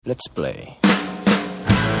Let's play.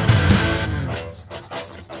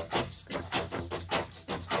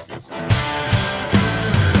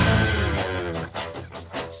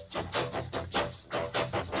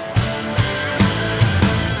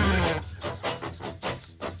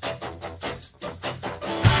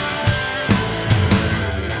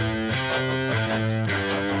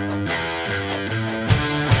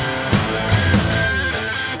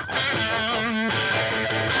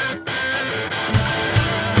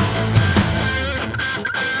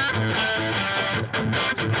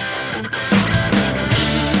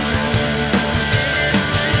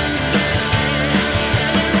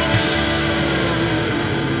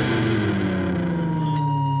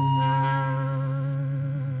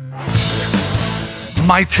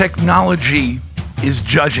 My technology is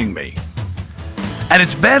judging me. And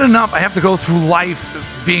it's bad enough I have to go through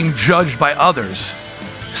life being judged by others.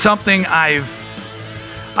 Something I've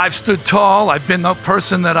stood tall, I've been the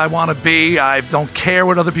person that I want to be, I don't care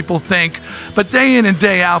what other people think, but day in and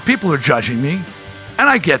day out, people are judging me. And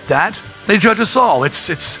I get that. They judge us all.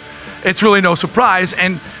 It's really no surprise,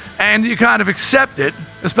 and you kind of accept it,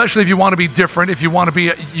 especially if you want to be different, if you want to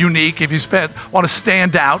be unique, if you want to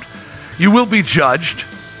stand out. You will be judged.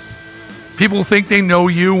 People think they know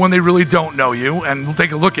you when they really don't know you, and will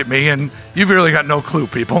take a look at me, and you've really got no clue,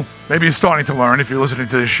 people. Maybe you're starting to learn if you're listening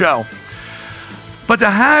to this show. But to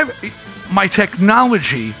have my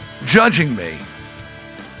technology judging me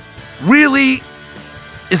really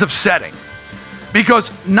is upsetting.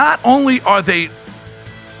 Because not only are they...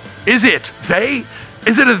 Is it they?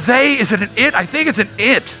 Is it a they? Is it an it? I think it's an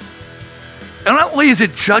it. And not only is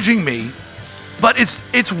it judging me, but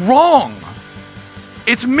it's wrong.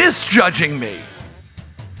 It's misjudging me.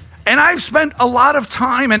 And I've spent a lot of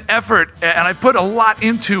time and effort, and I put a lot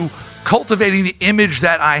into cultivating the image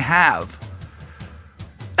that I have.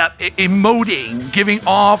 Emoting, giving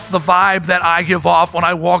off the vibe that I give off when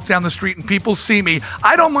I walk down the street and people see me.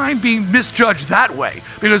 I don't mind being misjudged that way,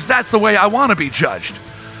 because that's the way I want to be judged.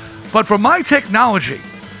 But for my technology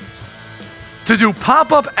to do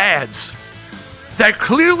pop-up ads that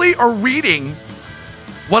clearly are reading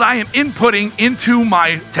what I am inputting into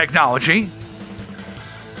my technology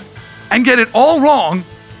and get it all wrong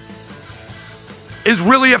is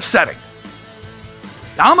really upsetting.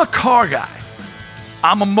 I'm a car guy.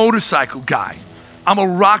 I'm a motorcycle guy. I'm a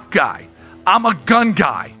rock guy. I'm a gun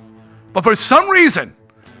guy. But for some reason,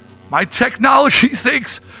 my technology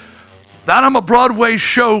thinks that I'm a Broadway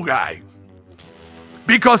show guy.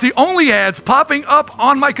 Because the only ads popping up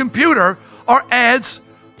on my computer are ads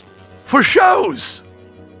for shows.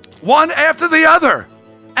 One after the other.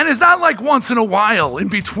 And it's not like once in a while in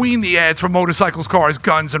between the ads for motorcycles, cars,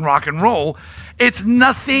 guns, and rock and roll. It's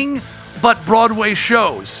nothing but Broadway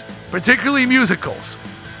shows, particularly musicals.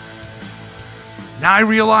 Now I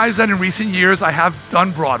realize that in recent years I have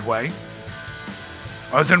done Broadway.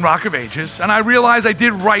 I was in Rock of Ages, and I realized I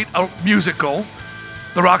did write a musical,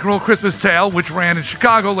 The Rock and Roll Christmas Tale, which ran in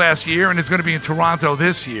Chicago last year and is going to be in Toronto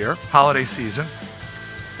this year, holiday season.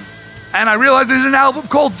 And I realized there's an album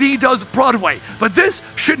called Dee Does Broadway. But this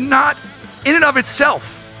should not, in and of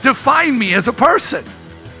itself, define me as a person.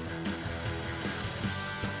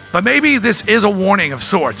 But maybe this is a warning of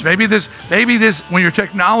sorts. Maybe this, when your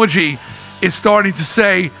technology is starting to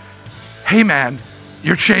say, hey man,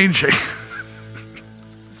 you're changing.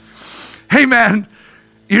 Hey man,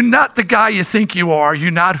 you're not the guy you think you are.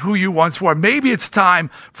 You're not who you once were. Maybe it's time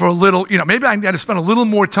for a little, maybe I got to spend a little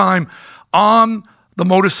more time on the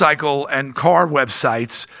motorcycle and car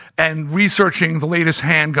websites and researching the latest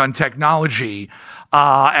handgun technology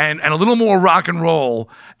and a little more rock and roll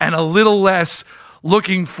and a little less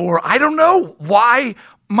looking for, I don't know why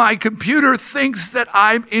my computer thinks that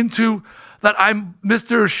I'm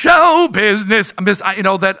Mr. Show Business.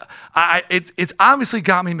 It's obviously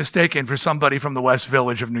got me mistaken for somebody from the West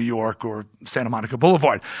Village of New York or Santa Monica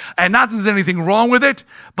Boulevard. And not that there's anything wrong with it,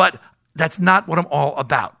 but that's not what I'm all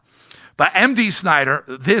about. But I'm Dee Snider.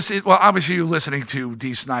 Obviously you're listening to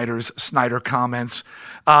Dee Snider's Snider Comments.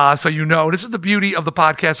 So this is the beauty of the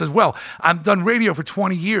podcast as well. I've done radio for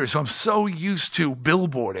 20 years, so I'm so used to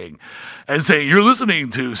billboarding and saying, you're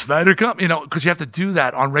listening to Snider Comments, because you have to do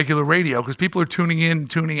that on regular radio because people are tuning in,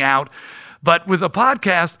 tuning out. But with a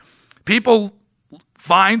podcast, people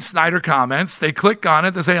find Snider Comments, they click on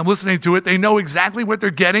it, they say, I'm listening to it, they know exactly what they're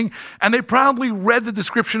getting, and they probably read the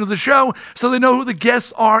description of the show, so they know who the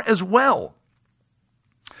guests are as well.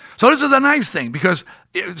 So this is a nice thing because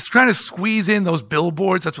it's trying to squeeze in those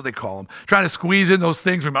billboards. That's what they call them. Trying to squeeze in those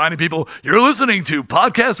things, reminding people, you're listening to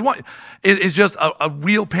Podcast One. It's just a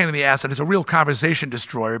real pain in the ass, and it's a real conversation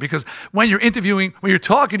destroyer because when you're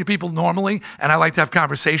talking to people normally, and I like to have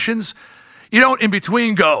conversations, you don't in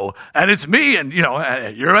between go, and it's me, and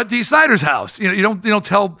you're at Dee Snider's house. You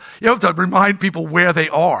have to remind people where they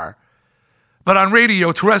are. But on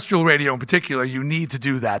radio, terrestrial radio in particular, you need to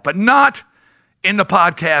do that, but not in the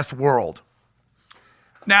podcast world.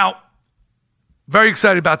 Now, very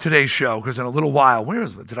excited about today's show because in a little while,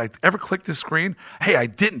 did I ever click this screen? Hey, I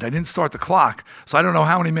didn't. I didn't start the clock, so I don't know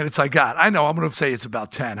how many minutes I got. I know, I'm going to say it's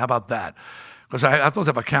about 10. How about that? Because I supposed to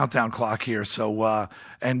have a countdown clock here, so I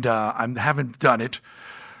haven't done it.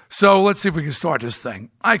 So let's see if we can start this thing.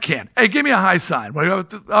 I can. Hey, give me a high sign. All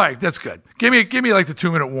right, that's good. Give me like the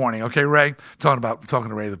 2-minute warning, okay, Ray? Talking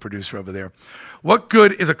to Ray, the producer over there. What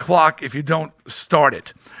good is a clock if you don't start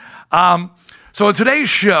it? So in today's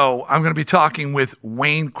show, I'm going to be talking with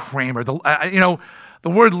Wanye Kramer. The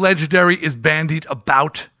word legendary is bandied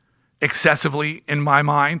about excessively in my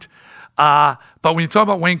mind. But when you talk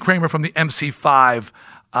about Wanye Kramer from the MC5,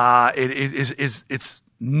 it's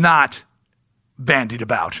not bandied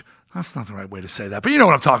about. That's not the right way to say that, but you know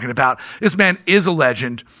what I'm talking about. This man is a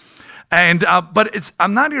legend. And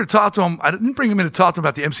I'm not here to talk to him. I didn't bring him in to talk to him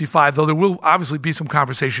about the MC5, though there will obviously be some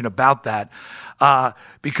conversation about that.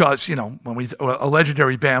 Because, when a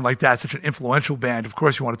legendary band like that, such an influential band, of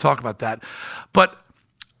course you want to talk about that. But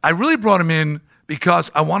I really brought him in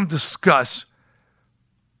because I want to discuss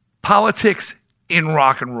politics in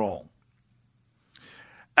rock and roll.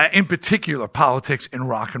 In particular, politics in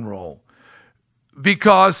rock and roll.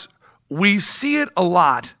 Because we see it a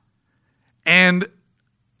lot, and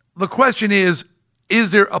the question is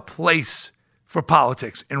there a place for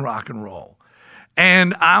politics in rock and roll?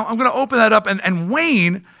 And I'm going to open that up. And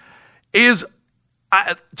Wanye is,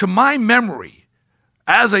 to my memory,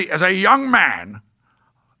 as a young man,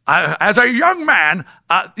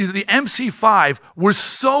 the MC5 was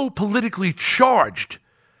so politically charged.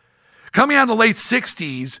 Coming out in the late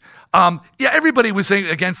 60s, everybody was saying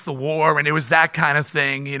against the war, and it was that kind of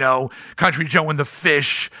thing, Country Joe and the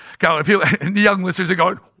Fish. And the young listeners are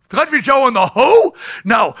going, Country Joe and the who?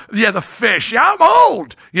 No, the Fish. Yeah, I'm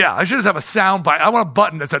old. Yeah, I should just have a sound bite. I want a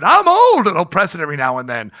button that said, I'm old, and I'll press it every now and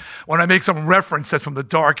then when I make some reference that's from the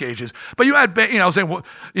dark ages. But you had, saying, well,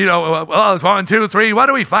 it's 1, 2, 3, what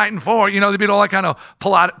are we fighting for? There'd be all that kind of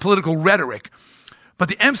political rhetoric. But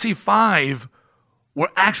the MC5 were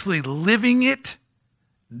actually living it,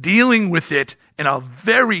 dealing with it in a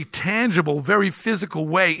very tangible, very physical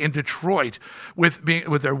way in Detroit with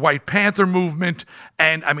their White Panther movement.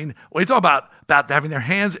 And when you talk about having their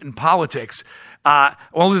hands in politics, this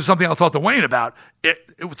is something I'll talk to Wanye about, it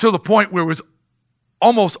to the point where it was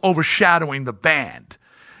almost overshadowing the band.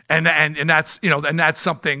 And that's, and that's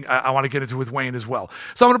something I want to get into with Wanye as well.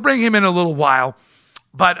 So I'm going to bring him in a little while.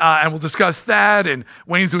 But and we'll discuss that, and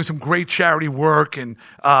Wayne's doing some great charity work, and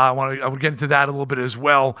I will get into that a little bit as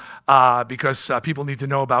well because people need to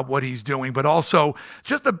know about what he's doing, but also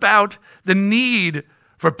just about the need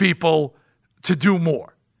for people to do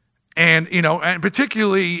more, and and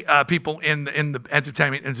particularly people in the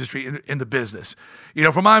entertainment industry, in the business.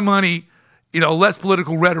 For my money, less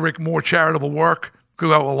political rhetoric, more charitable work could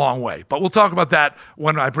go a long way. But we'll talk about that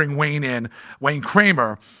when I bring Wanye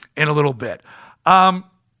Kramer, in a little bit.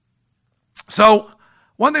 So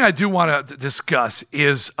one thing I do want to discuss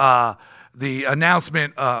is the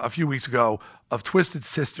announcement a few weeks ago of Twisted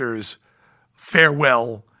Sister's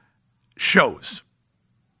farewell shows.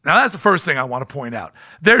 Now, that's the first thing I want to point out.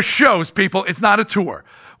 They're shows, people. It's not a tour.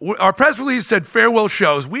 Our press release said farewell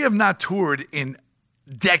shows. We have not toured in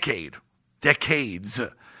decades.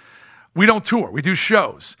 We don't tour. We do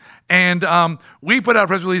shows. And we put out a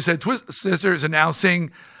press release that Twisted Sister is announcing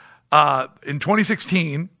in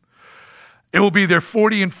 2016, it will be their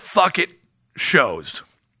 40 and Fuck It shows.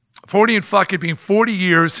 40 and Fuck It being 40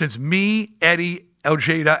 years since me, Eddie, El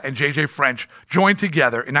Jada, and JJ French joined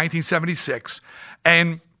together in 1976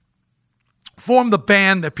 and formed the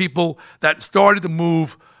band that started to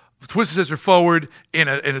move Twisted Sister forward in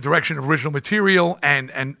a direction of original material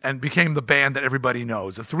and became the band that everybody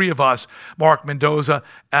knows. The three of us, Mark Mendoza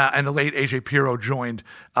and the late AJ Pirro, joined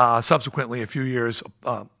subsequently a few years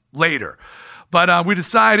later. But we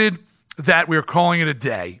decided that we were calling it a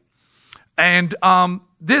day. And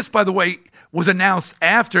this, by the way, was announced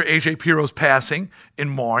after AJ Pirro's passing in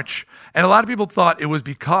March. And a lot of people thought it was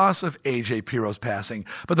because of AJ Pirro's passing.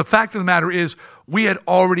 But the fact of the matter is, we had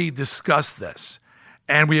already discussed this.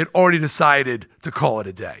 And we had already decided to call it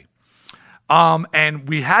a day. And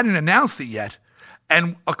we hadn't announced it yet.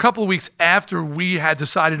 And a couple of weeks after we had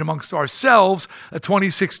decided amongst ourselves that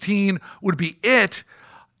 2016 would be it,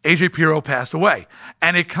 AJ Pirro passed away.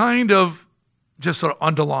 And it kind of just sort of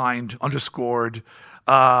underscored,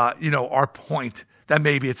 our point that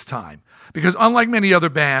maybe it's time. Because unlike many other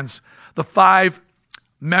bands, the 5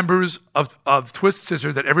 members of Twisted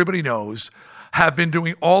Sister that everybody knows have been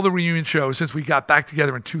doing all the reunion shows since we got back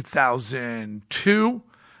together in 2002,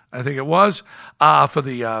 I think it was, for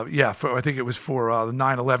the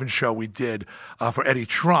 9/11 show we did for Eddie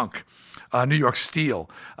Trunk. New York Steel.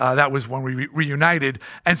 That was when we reunited.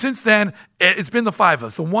 And since then, it's been the 5 of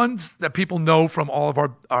us. The ones that people know from all of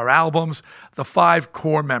our albums, the 5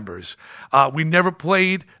 core members. They never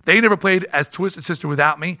played as Twisted Sister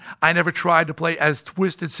without me. I never tried to play as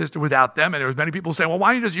Twisted Sister without them. And there was many people saying, well,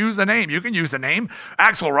 why don't you just use the name? You can use the name.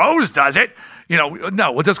 Axl Rose does it.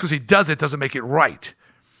 No, just because he does it doesn't make it right.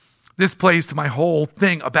 This plays to my whole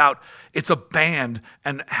thing about it's a band,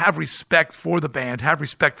 and have respect for the band, have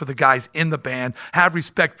respect for the guys in the band, have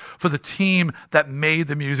respect for the team that made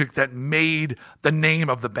the music, that made the name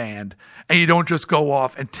of the band. And you don't just go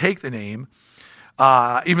off and take the name,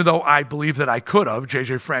 even though I believe that I could have.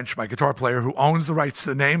 JJ French, my guitar player who owns the rights to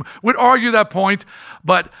the name, would argue that point,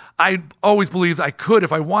 but I always believed I could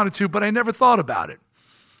if I wanted to, but I never thought about it.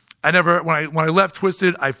 When I left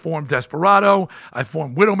Twisted, I formed Desperado, I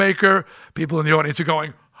formed Widowmaker. People in the audience are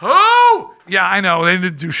going, who? Yeah, I know, they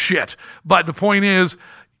didn't do shit. But the point is,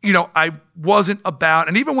 I wasn't about,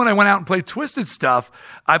 and even when I went out and played Twisted stuff,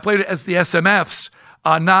 I played it as the SMFs,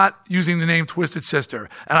 not using the name Twisted Sister.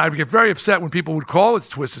 And I'd get very upset when people would call it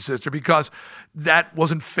Twisted Sister because that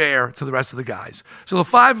wasn't fair to the rest of the guys. So the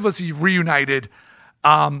 5 of us reunited.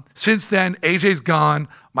 Since then, AJ's gone.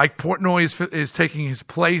 Mike Portnoy is taking his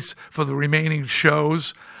place for the remaining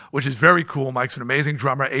shows, which is very cool. Mike's an amazing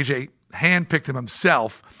drummer. AJ handpicked him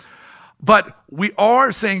himself. But we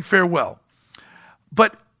are saying farewell.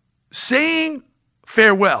 But saying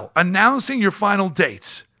farewell, announcing your final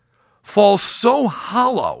dates, falls so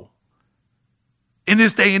hollow in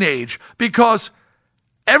this day and age because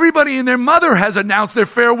everybody and their mother has announced their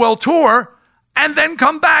farewell tour and then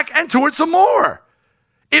come back and toured some more.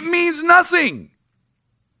 It means nothing.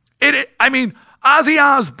 Ozzy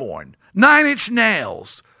Osbourne, 9 Inch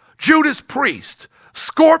Nails, Judas Priest,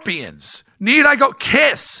 Scorpions. Need I go?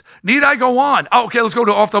 Kiss. Need I go on? Oh, okay, let's go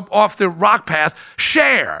to off the rock path.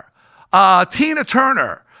 Cher, Tina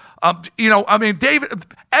Turner. David.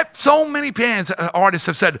 So many bands, artists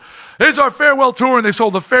have said, "This is our farewell tour," and they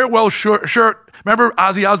sold the farewell shirt. Remember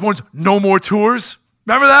Ozzy Osbourne's "No More Tours"?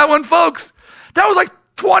 Remember that one, folks? That was like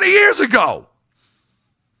 20 years ago.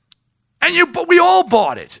 And we all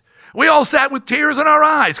bought it. We all sat with tears in our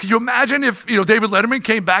eyes. Could you imagine if David Letterman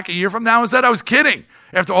came back a year from now and said I was kidding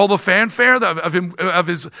after all the fanfare of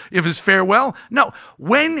his farewell? No.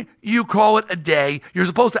 When you call it a day, you're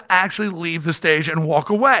supposed to actually leave the stage and walk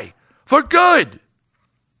away for good.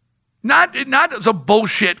 Not some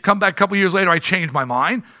bullshit. Come back a couple years later, I changed my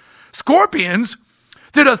mind. Scorpions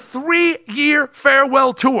did a 3-year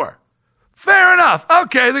farewell tour. Fair enough.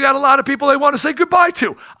 Okay, they got a lot of people they want to say goodbye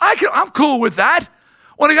to. I'm cool with that.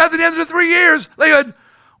 When they got to the end of the 3 years, they said,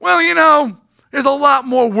 well, there's a lot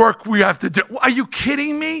more work we have to do. Are you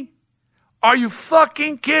kidding me? Are you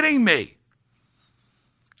fucking kidding me?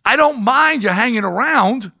 I don't mind you hanging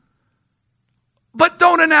around, but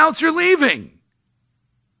don't announce you're leaving.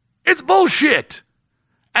 It's bullshit.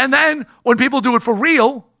 And then when people do it for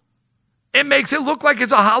real, it makes it look like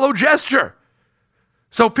it's a hollow gesture.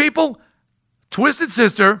 So people, Twisted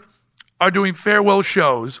Sister, are doing farewell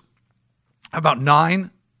shows, about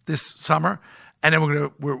 9 this summer, and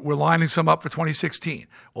then we're lining some up for 2016.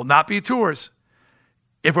 Will not be tours.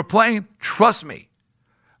 If we're playing, trust me,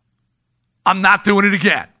 I'm not doing it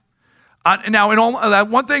again. Now, in all that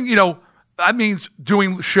one thing, that means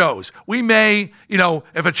doing shows. We may,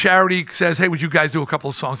 if a charity says, hey, would you guys do a couple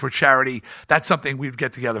of songs for charity? That's something we'd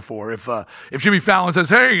get together for. If Jimmy Fallon says,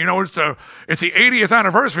 hey, it's the 80th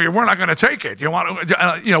anniversary, we're not going to take it.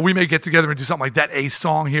 We may get together and do something like that, a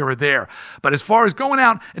song here or there. But as far as going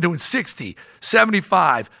out and doing 60,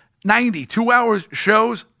 75, 90, 2-hour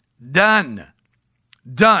shows, done.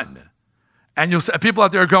 And you'll see people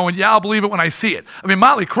out there going, yeah, I'll believe it when I see it.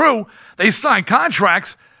 Motley Crue, they signed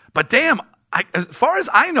contracts, but damn, as far as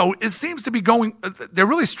I know, it seems to be going, they're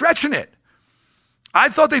really stretching it. I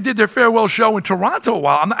thought they did their farewell show in Toronto a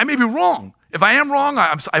while. I may be wrong. If I am wrong,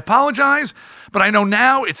 I apologize. But I know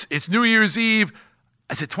now it's New Year's Eve.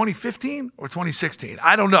 Is it 2015 or 2016?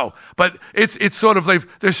 I don't know. But it's sort of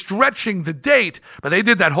they're stretching the date. But they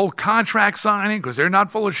did that whole contract signing because they're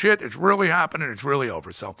not full of shit. It's really happening. It's really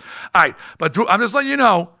over. So, all right. But I'm just letting you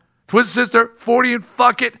know, Twisted Sister, 40 and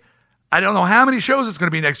fuck it. I don't know how many shows it's going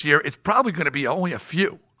to be next year. It's probably going to be only a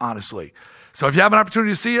few, honestly. So if you have an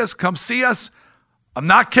opportunity to see us, come see us. I'm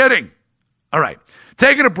not kidding. All right.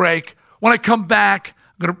 Taking a break. When I come back,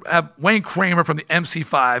 I'm going to have Wanye Kramer from the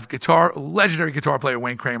MC5, legendary guitar player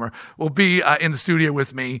Wanye Kramer, will be in the studio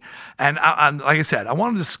with me. And like I said, I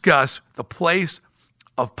want to discuss the place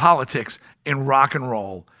of politics in rock and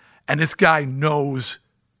roll. And this guy knows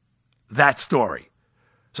that story.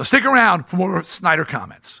 So stick around for more Snider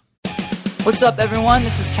comments. What's up, everyone?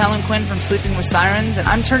 This is Kellen Quinn from Sleeping with Sirens, and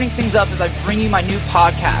I'm turning things up as I bring you my new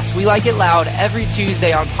podcast, We Like It Loud, every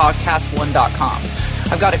Tuesday on podcast1.com.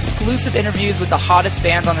 I've got exclusive interviews with the hottest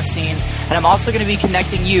bands on the scene, and I'm also going to be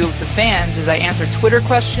connecting you, the fans, as I answer Twitter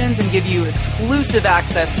questions and give you exclusive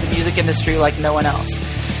access to the music industry like no one else.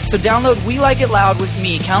 So download We Like It Loud with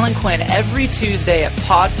me, Kellen Quinn, every Tuesday at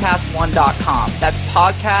podcast1.com. That's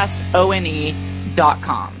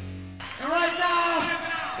podcastone.com.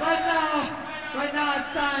 Right now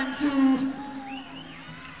it's time to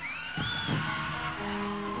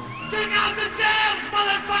take out the jams,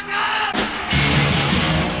 motherfucker!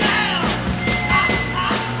 Yeah!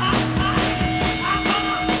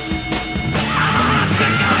 I'm gonna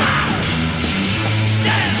take it out!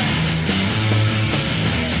 Yeah!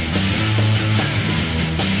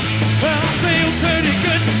 Well, I feel pretty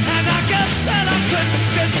good, and I guess that I couldn't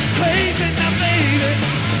get crazy now, baby.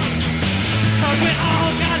 'Cause we all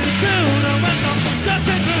got it too.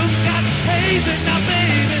 Dressing room got hazy now,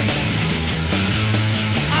 baby.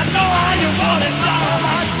 I know how you want it,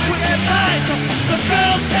 y'all. With that tight, the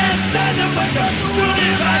girls can't stand it when you're doing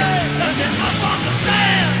it right. Let me up on the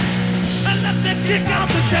stand and let me kick out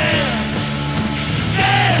the jam.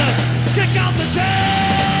 Yes, kick out the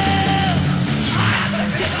jam. I have to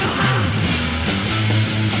kick them out.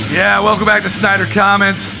 Yeah, welcome back to Snider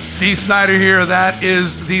Comments. Dee Snider here. That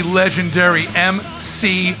is the legendary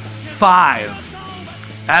MC5.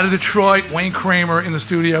 Out of Detroit, Wanye Kramer in the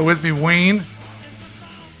studio with me. Wayne,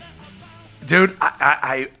 dude,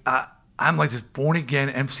 I'm like this born-again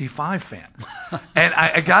MC5 fan. And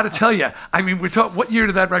I got to tell you, I mean, what year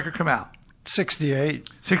did that record come out? 68.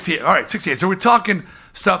 68. All right, 68. So we're talking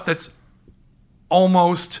stuff that's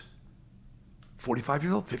almost 45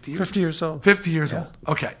 years old, 50 years old? 50 years old. 50 years old.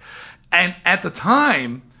 Okay. And at the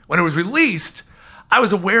time, when it was released, I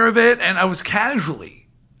was aware of it and I was casually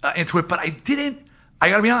into it, but I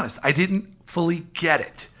got to be honest, I didn't fully get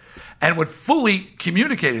it. And what fully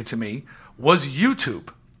communicated to me was YouTube.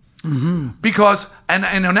 Mm-hmm. Because, and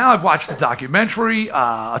now I've watched the documentary,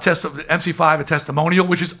 MC5, a testimonial,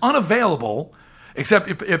 which is unavailable, except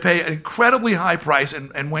you pay an incredibly high price,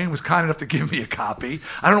 and Wayne was kind enough to give me a copy.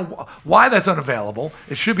 I don't know why that's unavailable.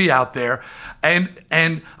 It should be out there.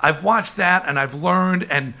 And I've watched that, and I've learned,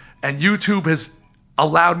 and YouTube has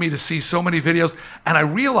allowed me to see so many videos, and I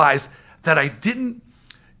realized that I didn't.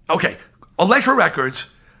 Okay, Elektra Records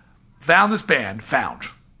found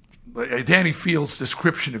Danny Field's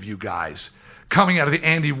description of you guys coming out of the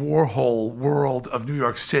Andy Warhol world of New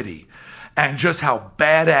York City, and just how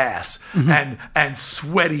badass and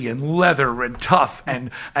sweaty and leather and tough and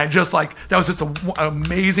just like that was just an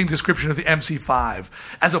amazing description of the MC5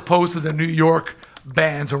 as opposed to the New York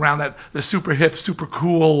bands around that, the super hip, super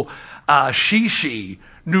cool shishi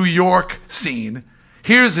New York scene.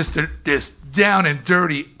 Here's this down and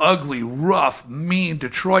dirty, ugly, rough, mean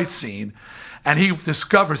Detroit scene, and he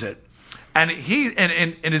discovers it. And he,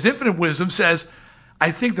 in his infinite wisdom, says,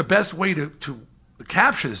 I think the best way to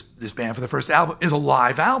capture this band for the first album is a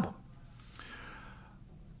live album.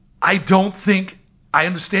 I don't think I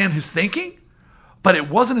understand his thinking, but it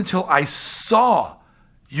wasn't until I saw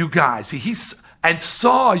you guys, and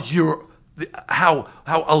saw how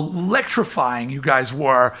electrifying you guys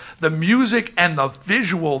were, the music and the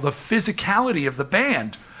visual, the physicality of the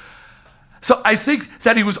band. So I think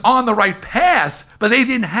that he was on the right path, but they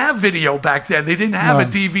didn't have video back then. They didn't have a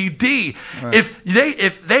DVD. Right.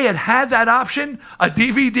 If they had that option, a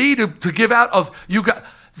DVD to give out of you guys,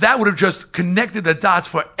 that would have just connected the dots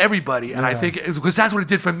for everybody. And I think because that's what it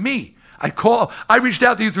did for me. I reached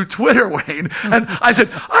out to you through Twitter, Wayne, and I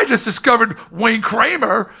said, I just discovered Wanye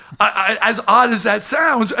Kramer, as odd as that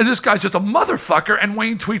sounds, and this guy's just a motherfucker. And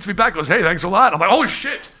Wayne tweets me back, goes, hey, thanks a lot. I'm like, holy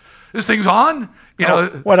shit, this thing's on? You know,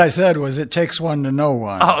 what I said was, it takes one to know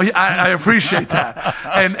one. Oh, yeah, I appreciate that.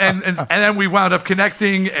 and then we wound up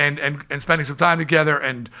connecting and spending some time together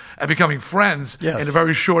and becoming friends in a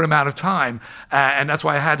very short amount of time. And that's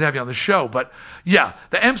why I had to have you on the show. But yeah,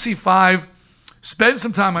 the MC5, spend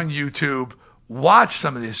some time on YouTube, watch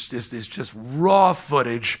some of this just raw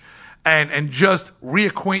footage, and just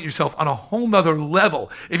reacquaint yourself on a whole nother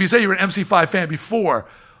level. If you say you were an MC5 fan before,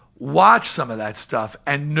 watch some of that stuff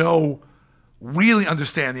and really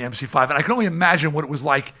understand the MC5. And I can only imagine what it was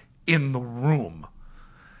like in the room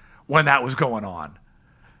when that was going on.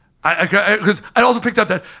 Because I also picked up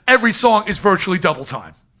that every song is virtually double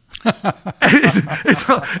time.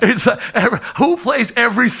 Who plays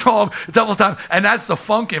every song double time? And that's the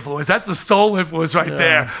funk influence. That's the soul influence right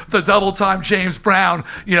there. The double time James Brown.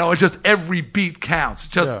 It's just every beat counts.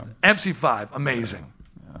 Just MC5, amazing.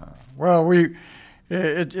 Well,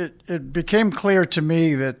 it became clear to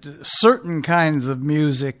me that certain kinds of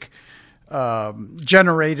music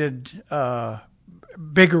generated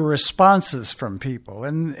bigger responses from people,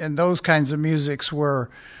 and those kinds of musics were,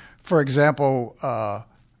 for example,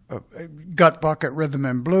 gut bucket rhythm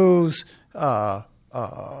and blues, black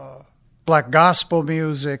gospel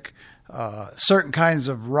music, certain kinds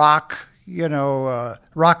of rock,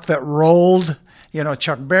 rock that rolled,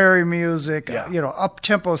 Chuck Berry music,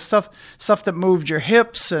 up-tempo stuff that moved your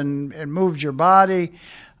hips and moved your body.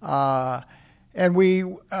 And we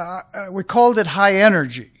called it high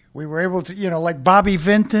energy. We were able to, like Bobby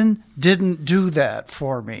Vinton didn't do that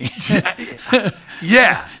for me.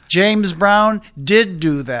 Yeah. James Brown did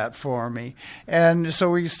do that for me. And so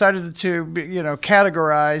we started to,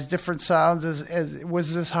 categorize different sounds as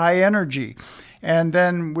was this high energy. And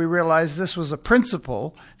then we realized this was a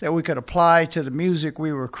principle that we could apply to the music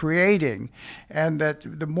we were creating, and that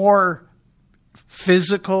the more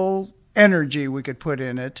physical energy we could put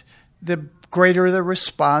in it, the greater the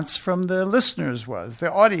response from the listeners was,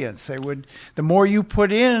 the audience. The more you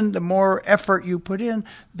put in, the more effort you put in,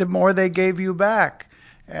 the more they gave you back.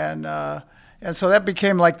 And so that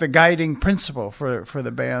became like the guiding principle for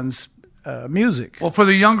the band's music. Well, for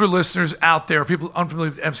the younger listeners out there, people unfamiliar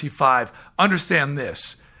with MC5, understand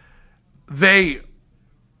this. They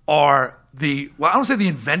are I don't want to say the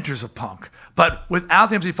inventors of punk, but without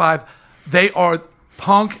the MC5, they are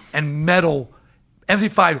punk and metal.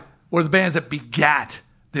 MC5 were the bands that begat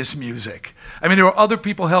this music. I mean, there were other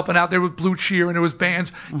people helping out there with Blue Cheer, and there was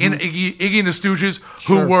bands in Iggy and the Stooges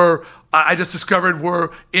who were, I just discovered,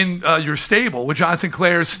 were in your stable, with John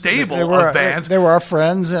Sinclair's stable of bands. They were our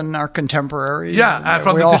friends and our contemporaries. Yeah,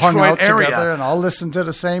 from we the all Detroit hung out area. together and all listened to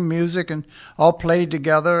the same music and all played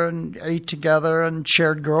together and ate together and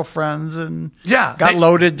shared girlfriends and got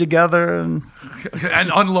loaded together and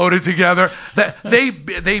unloaded together.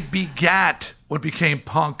 They begat what became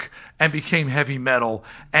punk and became heavy metal.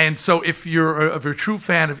 And so if you're a true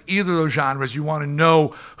fan of either of those genres, you want to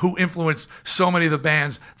know who influenced so many of the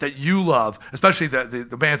bands that you love, especially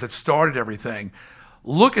the bands that started everything,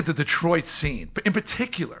 look at the Detroit scene. But in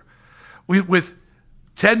particular, with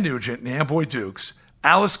Ted Nugent and the Amboy Dukes,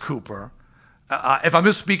 Alice Cooper. If I'm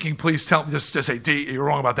misspeaking, please tell me, just say, D, you're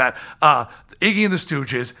wrong about that. Iggy and the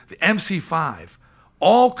Stooges, the MC5,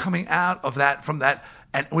 all coming out of that, from that,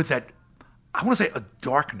 and with that, I want to say, a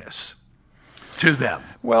darkness to them.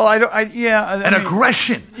 Well, an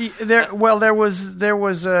aggression. There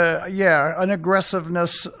was an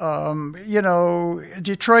aggressiveness.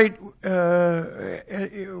 Detroit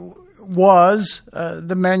was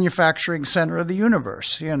the manufacturing center of the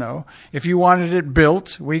universe. If you wanted it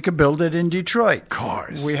built, we could build it in Detroit.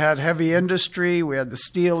 Cars. We had heavy industry, we had the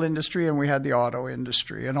steel industry, and we had the auto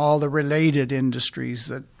industry, and all the related industries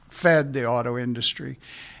that fed the auto industry.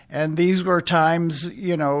 And these were times,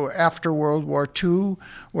 after World War II,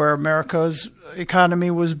 where America's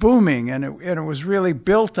economy was booming, and it was really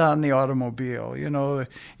built on the automobile.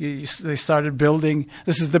 They started building.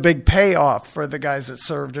 This is the big payoff for the guys that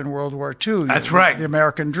served in World War II. That's right. The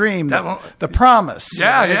American dream, the promise.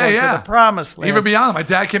 Yeah. To the promised land. Even beyond, my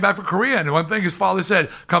dad came back from Korea, and one thing his father said,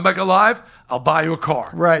 "Come back alive, I'll buy you a car."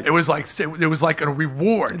 Right. It was like a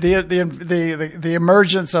reward. The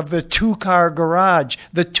emergence of the 2-car garage,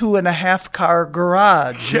 the 2.5-car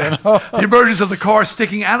garage. Yeah. The emergence of the car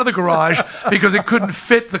sticking out of the garage because it couldn't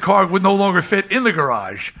fit. The car would no longer fit in the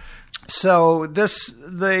garage. So this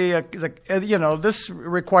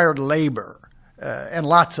required labor, and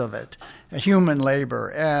lots of it, human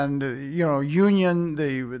labor, and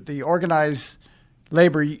the organized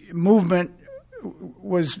labor movement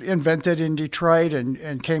was invented in Detroit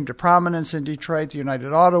and came to prominence in Detroit. The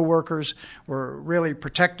United Auto Workers really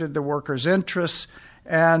protected the workers' interests.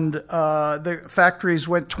 And the factories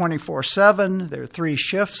went 24/7. There were 3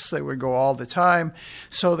 shifts. They would go all the time.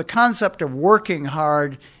 So the concept of working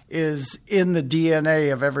hard is in the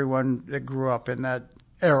DNA of everyone that grew up in that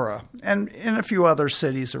era, and in a few other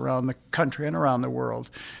cities around the country and around the world.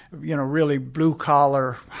 Really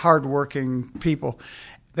blue-collar, hard-working people.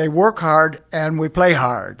 They work hard and we play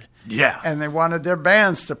hard. Yeah. And they wanted their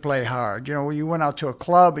bands to play hard. You know, when you went out to a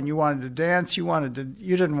club and you wanted to dance, you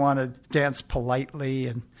didn't want to dance politely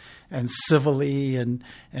and civilly and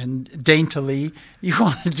daintily. You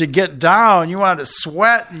wanted to get down. You wanted to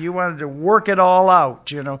sweat. You wanted to work it all out,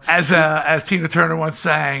 you know. As Tina Turner once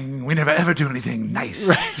sang, we never ever do anything nice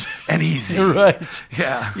and easy. Right.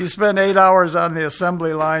 Yeah. You spend 8 hours on the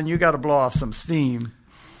assembly line, you got to blow off some steam.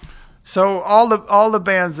 So all the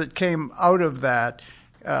bands that came out of that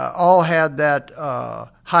all had that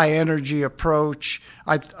high energy approach.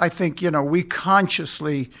 I think, you know, we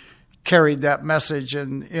consciously carried that message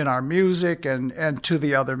in our music and to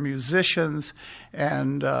the other musicians,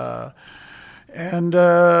 and I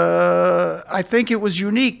think it was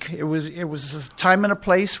unique. It was a time and a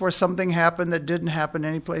place where something happened that didn't happen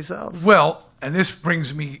anyplace else. Well, and this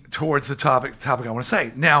brings me towards the topic I want to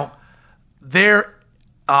say. Now, the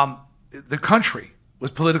country was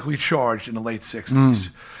politically charged in the late 60s.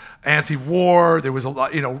 Anti-war, there was a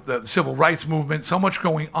lot, you know, the civil rights movement, so much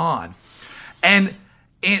going on. And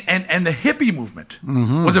the hippie movement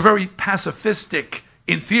was a very pacifistic,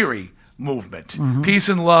 in theory, movement. Peace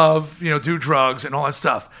and love, you know, do drugs and all that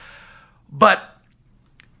stuff. But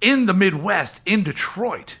in the Midwest, in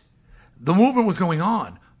Detroit, the movement was going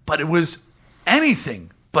on, but it was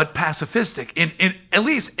anything but pacifistic. In at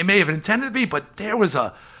least it may have intended to be, but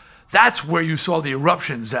that's where you saw the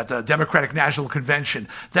eruptions at the Democratic National Convention.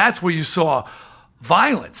 That's where you saw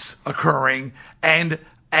violence occurring, and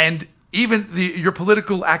even your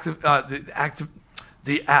political activism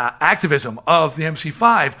of the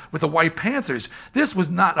MC5 with the White Panthers. This was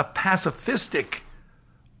not a pacifistic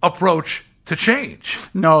approach to change.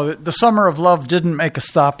 No, the Summer of Love didn't make a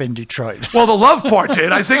stop in Detroit. Well, the love part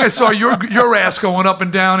did. I think I saw your ass going up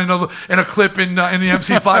and down in a clip in the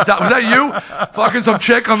MC5. Was that you? Fucking some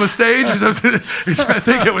chick on the stage? I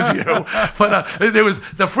think it was you. But there was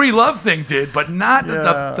the free love thing did, but not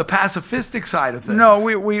the pacifistic side of things. No,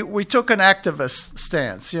 we took an activist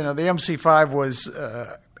stance. You know, the MC5 was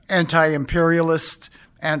anti-imperialist,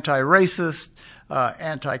 anti-racist,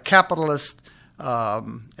 anti-capitalist.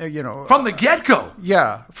 You know, from the get-go.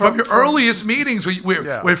 Yeah. From your earliest meetings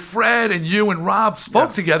where Fred and you and Rob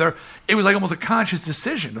spoke together, it was like almost a conscious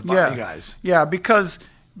decision with you guys. Yeah, because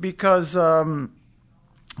we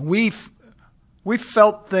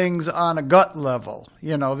felt things on a gut level,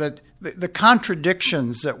 you know, that the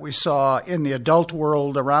contradictions that we saw in the adult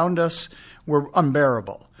world around us were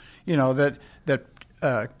unbearable. You know, that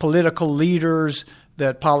political leaders,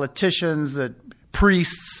 that politicians, that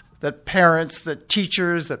priests, that parents, that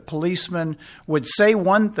teachers, that policemen would say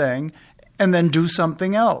one thing and then do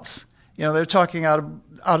something else. You know, they're talking out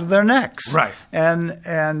of their necks, right?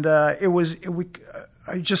 And I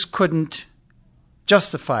just couldn't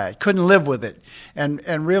justify it, couldn't live with it,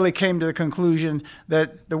 and really came to the conclusion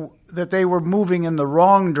that they were moving in the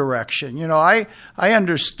wrong direction. You know, I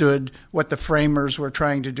understood what the framers were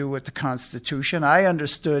trying to do with the Constitution. I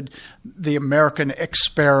understood the American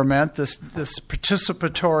experiment, this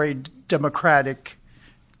participatory democratic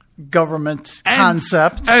government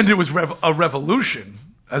concept, and it was a revolution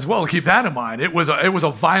as well. Keep that in mind. It was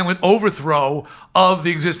a violent overthrow of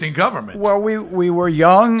the existing government. Well, we were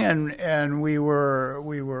young and we were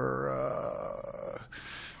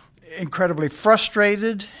incredibly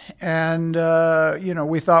frustrated, and you know,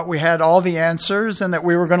 we thought we had all the answers and that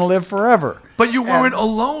we were going to live forever. But you weren't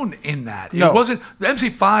alone in that. No. It wasn't. The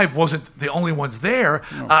MC5 wasn't the only ones there.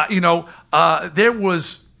 No. You know, there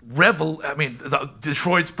was.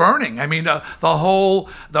 Detroit's burning. I mean, the whole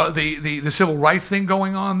the civil rights thing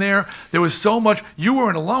going on there. There was so much. You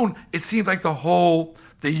weren't alone. It seemed like the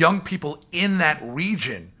young people in that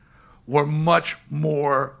region were much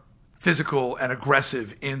more physical and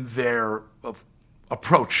aggressive in their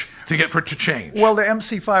approach to change. Well, the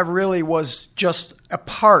MC5 really was just a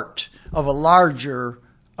part of a larger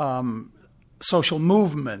social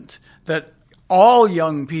movement that all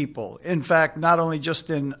young people, in fact, not only just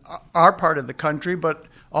in our part of the country, but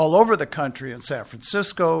all over the country, in San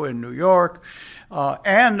Francisco, in New York,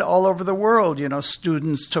 and all over the world. You know,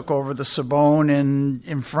 students took over the Sorbonne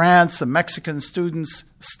in France. The Mexican students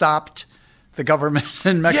stopped the government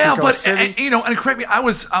in Mexico City. You know, and correct me, I'm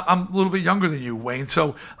a little bit younger than you, Wayne.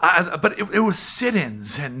 So, but it was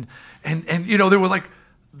sit-ins and you know, they were like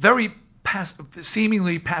very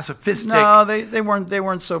seemingly pacifistic. No, they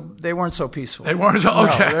weren't so peaceful. They weren't so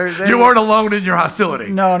okay. No, you weren't alone in your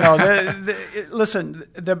hostility. No. Listen,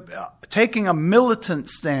 taking a militant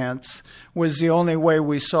stance was the only way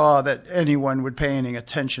we saw that anyone would pay any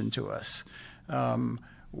attention to us.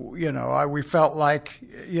 You know, we felt like,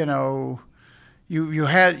 you know, you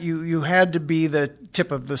had to be the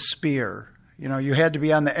tip of the spear. You know, you had to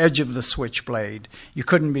be on the edge of the switchblade. You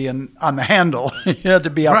couldn't be on the handle. You had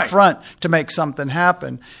to be up front to make something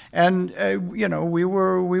happen. And you know, we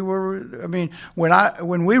were. I mean,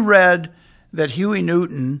 when we read that Huey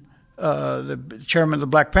Newton, the chairman of the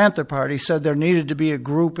Black Panther Party, said there needed to be a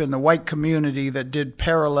group in the white community that did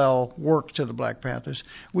parallel work to the Black Panthers,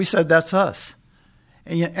 we said that's us.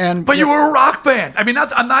 But you were a rock band. I mean,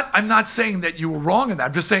 I'm not saying that you were wrong in that.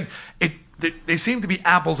 I'm just saying they seem to be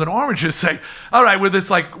apples and oranges. Say, all right, we're this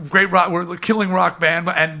like great rock, we're the killing rock band,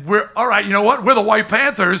 and we're all right. You know what? We're the White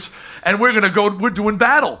Panthers, and we're gonna go. We're doing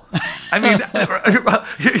battle. I mean,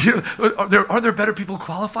 are there better people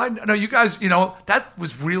qualified? No, you guys. You know, that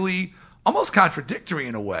was really almost contradictory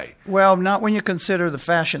in a way. Well, not when you consider the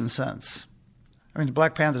fashion sense. I mean, the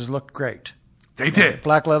Black Panthers looked great. They did.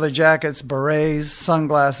 Black leather jackets, berets,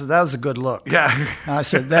 sunglasses. That was a good look. Yeah. I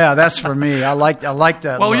said, yeah, that's for me. I like that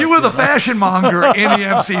well, look. You were the fashion monger in the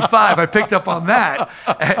MC5. I picked up on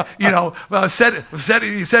that. You know, setting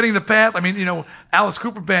the path. I mean, you know, Alice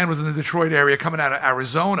Cooper Band was in the Detroit area coming out of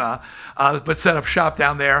Arizona, but set up shop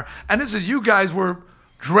down there. And this is you guys were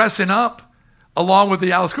dressing up along with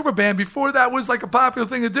the Alice Cooper Band. Before that was like a popular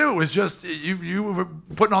thing to do. It was just you were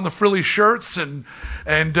putting on the frilly shirts and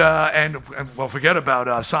well, forget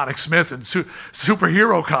about Sonic Smith and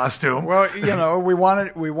superhero costume. Well, you know, we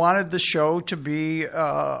wanted the show to be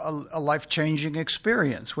a life-changing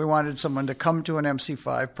experience. We wanted someone to come to an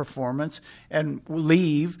MC5 performance and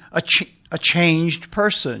leave a changed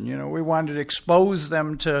person. You know, we wanted to expose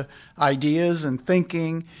them to ideas and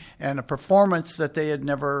thinking and a performance that they had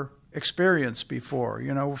never experienced before.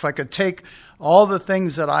 You know, if I could take all the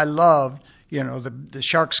things that I loved, you know, the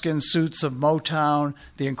sharkskin suits of Motown,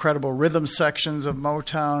 the incredible rhythm sections of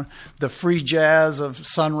Motown, the free jazz of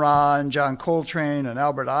Sun Ra and John Coltrane and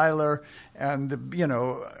Albert Ayler, and the, you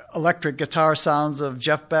know, electric guitar sounds of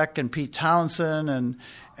Jeff Beck and Pete Townsend, and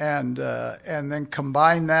then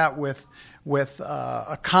combine that with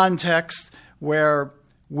a context where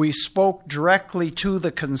we spoke directly to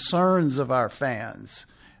the concerns of our fans.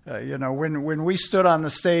 You know, when we stood on the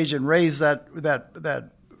stage and raised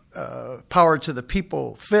that power to the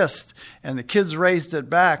people fist, and the kids raised it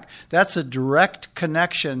back, that's a direct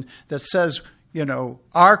connection that says, you know,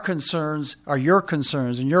 our concerns are your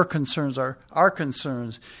concerns, and your concerns are our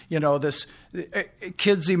concerns. You know, this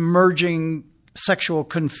kids' emerging sexual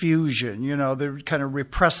confusion, you know, the kind of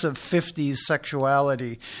repressive 50s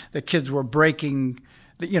sexuality that kids were breaking.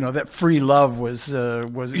 You know, that free love was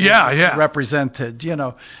represented. You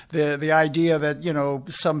know, the idea that, you know,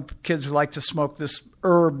 some kids like to smoke this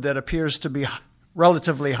herb that appears to be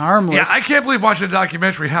relatively harmless. Yeah, I can't believe watching a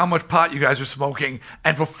documentary how much pot you guys are smoking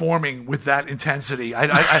and performing with that intensity.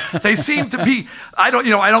 They seem to be.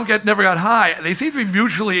 Never got high. They seem to be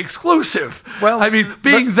mutually exclusive. Well, I mean,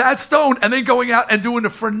 being that stoned and then going out and doing a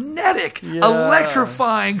frenetic,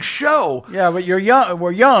 electrifying show. Yeah, but you're young.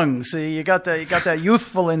 We're young. See, you got that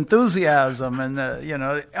youthful enthusiasm and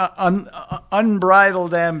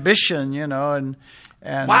unbridled ambition. You know,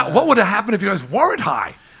 and wow, what would have happened if you guys weren't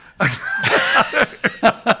high?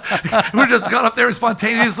 We just got up there and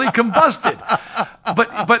spontaneously combusted.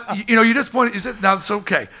 But you know, you just pointed. You said, now it's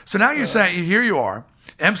okay. So now you're saying, here you are.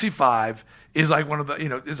 MC5 is like one of the, you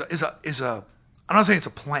know, is a. I'm not saying it's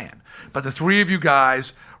a plan, but the three of you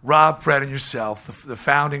guys, Rob, Fred, and yourself, the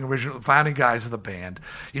founding guys of the band,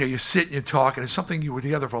 you know, you sit and you talk, and it's something you were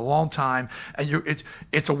together for a long time, and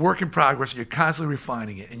it's a work in progress, and you're constantly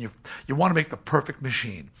refining it, and you want to make the perfect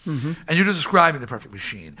machine, and you're just describing the perfect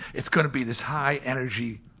machine. It's going to be this high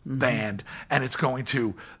energy band, and it's going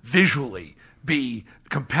to visually be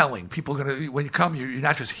compelling. People are going to, when you come, you're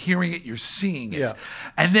not just hearing it, you're seeing it. Yeah.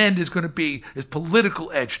 And then there's going to be this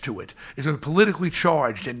political edge to it. It's going to be politically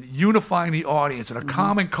charged and unifying the audience and a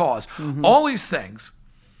common cause. All these things.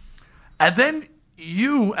 And then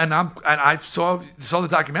you, I saw the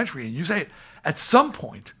documentary, and you say, at some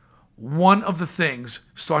point, one of the things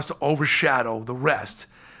starts to overshadow the rest.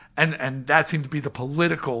 And that seemed to be the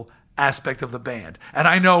political aspect of the band. And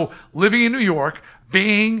I know, living in New York,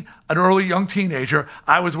 being an early young teenager,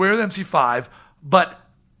 I was aware of MC5, but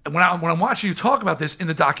when I'm watching you talk about this in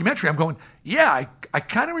the documentary, I'm going, yeah, I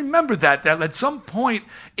kind of remember that at some point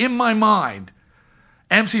in my mind,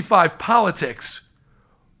 MC5 politics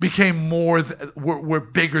became were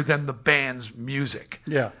bigger than the band's music.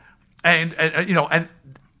 Yeah. And you know, and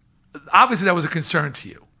obviously that was a concern to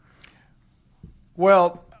you.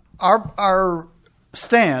 Well, our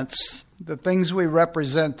stance, the things we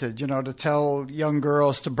represented, to tell young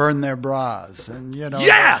girls to burn their bras, and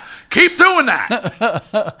yeah, keep doing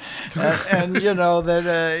that. and that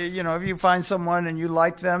if you find someone and you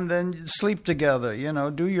like them, then sleep together.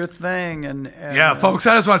 Do your thing, and yeah, folks.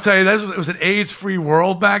 I just want to tell you, it was an AIDS-free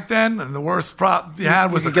world back then, and the worst prop you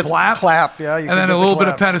had was the clap. Clap, yeah, and then a little bit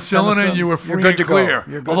of penicillin, and you were free and clear.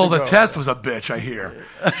 Although the test was a bitch, I hear.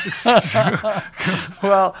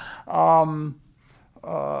 Well.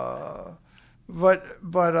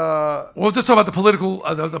 We'll just talk about the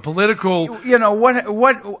political.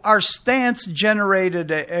 What our stance generated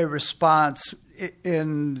a response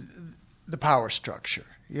in the power structure.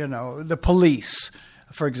 The police,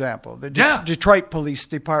 for example, the Detroit Police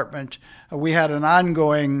Department. We had an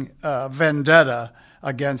ongoing vendetta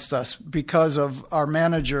against us because of our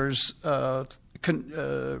managers.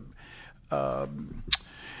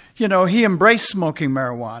 He embraced smoking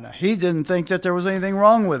marijuana. He didn't think that there was anything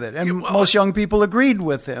wrong with it. And most young people agreed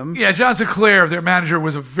with him. Yeah, John Sinclair, their manager,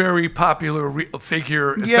 was a very popular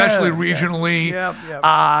figure, especially regionally.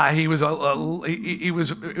 Yeah. He was he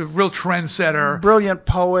was a real trendsetter. Brilliant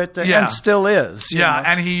poet, and still is.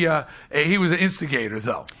 And he was an instigator,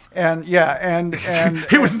 though. And he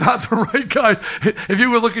was not the right guy. If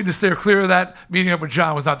you were looking to steer clear of that, meeting up with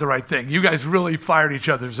John was not the right thing. You guys really fired each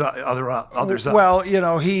others up. Well,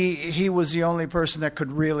 he was the only person that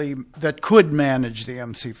could manage the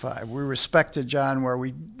MC5. We respected John where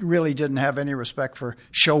we really didn't have any respect for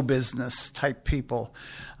show business type people.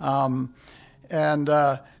 So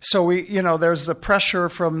there's the pressure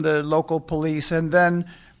from the local police, and then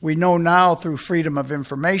we know now through Freedom of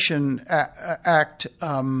Information Act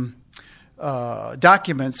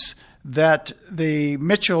documents that the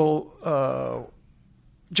Mitchell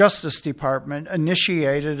Justice Department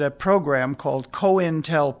initiated a program called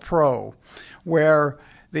COINTEL Pro, where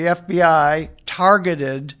the FBI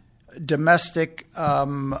targeted domestic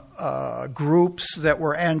groups that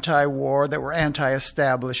were anti-war, that were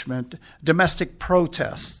anti-establishment, domestic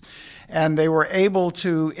protests. And they were able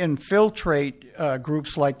to infiltrate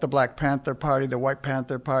groups like the Black Panther Party, the White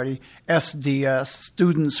Panther Party, SDS,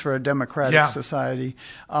 Students for a Democratic Society,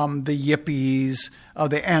 the Yippies,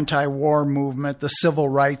 the anti-war movement, the civil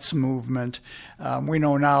rights movement. We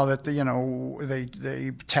know now that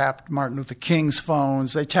they tapped Martin Luther King's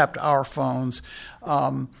phones, they tapped our phones.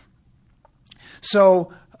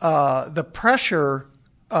 So the pressure.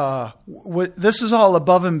 This is all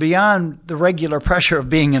above and beyond the regular pressure of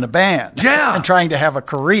being in a band, and trying to have a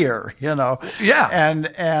career, and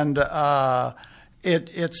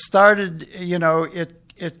it started,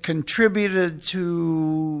 it contributed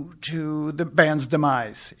to the band's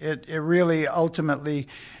demise. It really ultimately,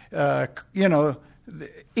 the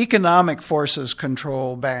economic forces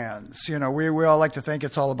control bands. We all like to think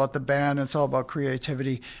it's all about the band, it's all about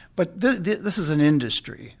creativity. But this is an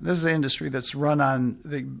industry. This is an industry that's run on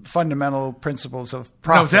the fundamental principles of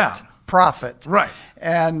profit. No doubt. Profit. Right.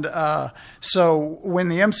 And so when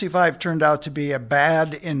the MC5 turned out to be a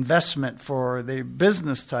bad investment for the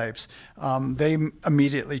business types, they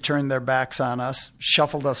immediately turned their backs on us,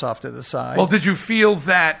 shuffled us off to the side. Well, did you feel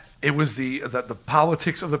that it was that the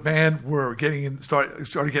politics of the band were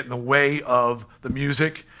started getting in the way of the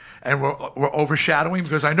music and were overshadowing?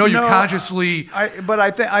 Because I know you consciously. I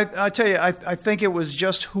tell you, I think it was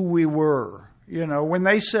just who we were. When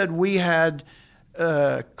they said we had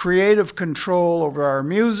creative control over our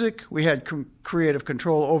music, we had creative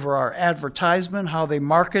control over our advertisement, how they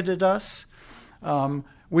marketed us.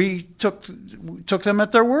 We took them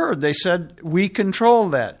at their word. They said, we control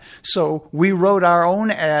that. So we wrote our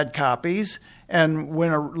own ad copies, and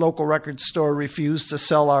when a local record store refused to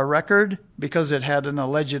sell our record because it had an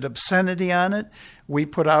alleged obscenity on it, we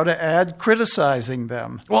put out an ad criticizing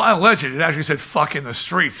them. Well, alleged. It actually said "fuck" in the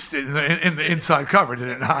streets in the inside cover, did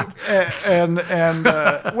it not?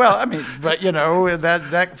 Well, I mean, but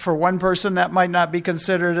that for one person that might not be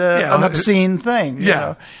considered an obscene thing.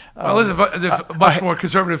 Well, there's a much more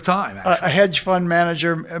conservative time. Actually. A hedge fund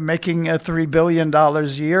manager making $3 billion a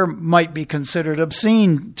year might be considered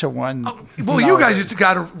obscene to one. Well, you guys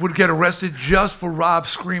would get arrested just for Rob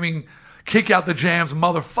screaming, "Kick out the jams,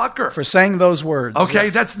 motherfucker," for saying those words. Okay,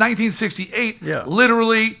 yes. That's 1968. Yeah.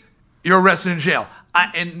 Literally, you're arrested in jail.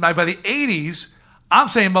 By the 80s, I'm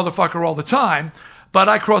saying "motherfucker" all the time. But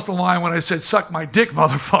I crossed the line when I said "suck my dick,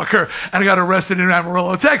 motherfucker," and I got arrested in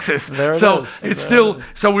Amarillo, Texas. There it is.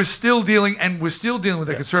 So we're still dealing with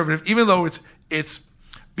the conservative, even though it's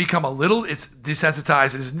become it's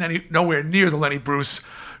desensitized. It is nowhere near the Lenny Bruce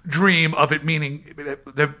dream of it meaning,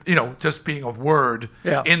 just being a word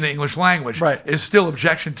Yeah. in the English language. Right. Is still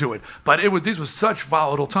objection to it. But these were such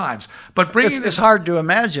volatile times. But bringing It's hard to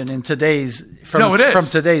imagine in today's No, it is. from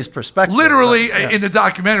today's perspective. literally But, yeah. in the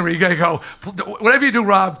documentary, you gotta go, whatever you do,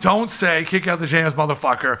 Rob, don't say kick out the jams,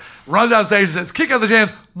 motherfucker. Runs out stage and says, kick out the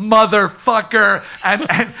jams, motherfucker.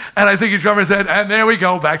 And I think your drummer said, and there we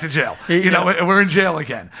go, back to jail. We're in jail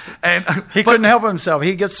again. And He couldn't help himself.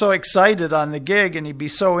 He'd get so excited on the gig, and he'd be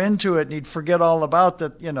so into it, and he'd forget all about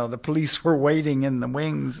that. The police were waiting in the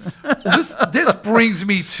wings. this brings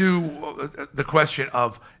me to the question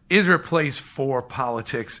of, is there a place for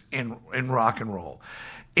politics in rock and roll?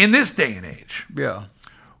 In this day and age, Yeah.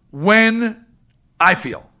 when I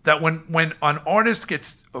feel that when an artist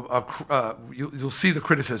gets, you'll see the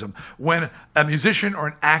criticism, when a musician or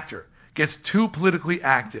an actor gets too politically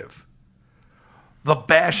active, the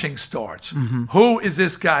bashing starts. Mm-hmm. Who is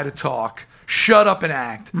this guy to talk? Shut up and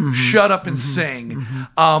act. Mm-hmm. Shut up and sing.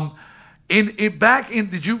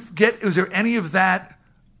 Did you get? Was there any of that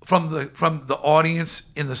from the audience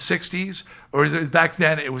in the '60s, or is it back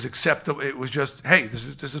then? It was acceptable. It was just, hey, this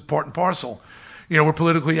is part and parcel. We're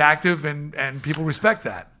politically active, and people respect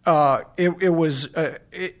that.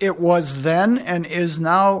 It was then and is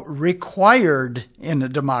now required in a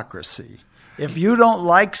democracy. If you don't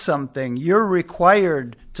like something, you're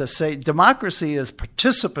required to say democracy is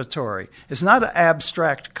participatory. It's not an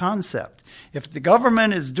abstract concept. If the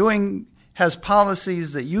government has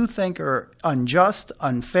policies that you think are unjust,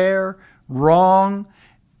 unfair, wrong,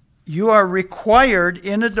 you are required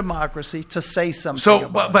in a democracy to say something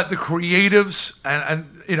about it. But the creatives, and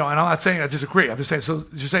I'm not saying I disagree. I'm just saying, so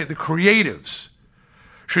you're saying the creatives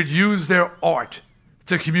should use their art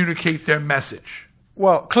to communicate their message.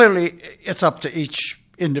 Well, clearly, it's up to each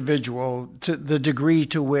individual to the degree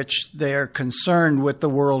to which they're concerned with the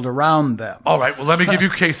world around them. All right, well, let me give you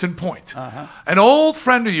case in point. An old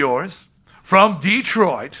friend of yours from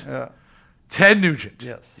Detroit, Ted Nugent.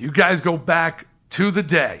 Yes. You guys go back to the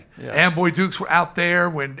day. Yeah. Amboy Dukes were out there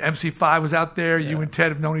when MC5 was out there. You and Ted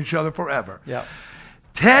have known each other forever. Yeah.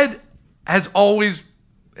 Ted has always,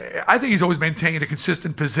 I think he's always maintained a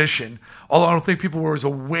consistent position, although I don't think people were as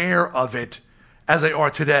aware of it as they are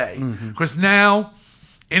today. Because now,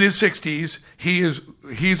 in his 60s,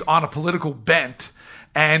 he's on a political bent,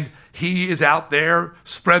 and he is out there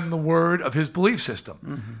spreading the word of his belief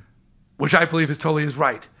system, which I believe is totally his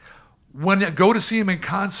right. When I go to see him in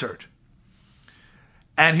concert,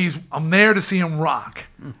 and I'm there to see him rock,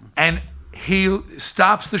 and he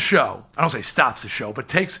stops the show. I don't say stops the show,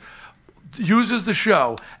 but uses the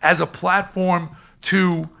show as a platform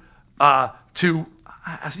to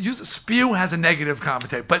spew has a negative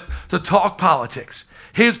connotation, but to talk politics,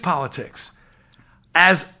 his politics.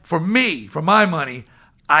 As for me, for my money,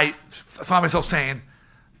 I find myself saying,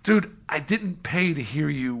 dude, I didn't pay to hear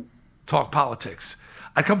you talk politics.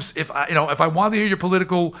 If I want to hear your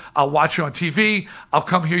political, I'll watch you on TV. I'll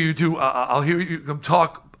come hear you do. I'll hear you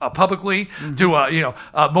talk publicly, do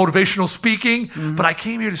motivational speaking. But I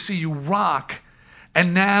came here to see you rock,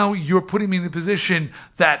 and now you're putting me in the position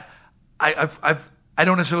that I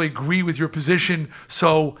don't necessarily agree with your position,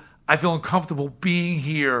 so I feel uncomfortable being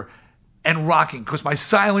here and rocking because my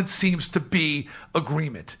silence seems to be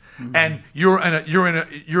agreement, and you're in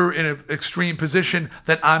an extreme position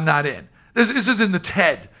that I'm not in. This is in the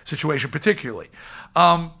TED situation particularly.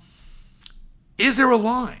 Is there a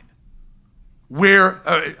line where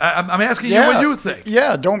I'm asking you what you think?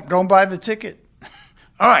 Yeah, don't buy the ticket.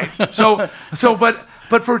 All right.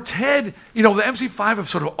 But for Ted, the MC5 have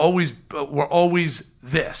sort of were always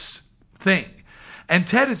this thing. And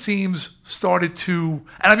Ted, it seems, started to,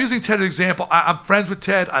 and I'm using Ted as an example. I'm friends with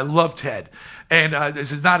Ted. I love Ted. And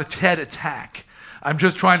this is not a Ted attack. I'm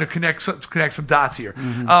just trying to connect some dots here.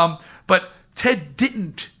 But Ted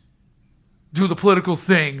didn't do the political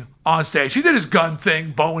thing on stage. He did his gun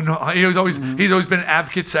thing, Bowen. He's always been an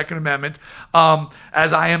advocate, Second Amendment,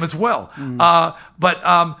 as I am as well.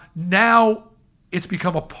 But now it's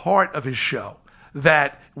become a part of his show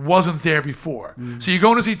that wasn't there before. So you're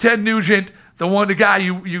going to see Ted Nugent, the guy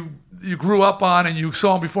you grew up on and you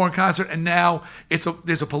saw him before in concert, and now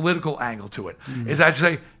there's a political angle to it. Is that to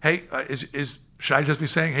say, hey, should I just be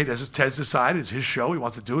saying, hey, this is Ted's decided, it's his show, he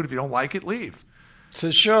wants to do it. If you don't like it, leave. It's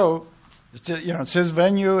his show. It's his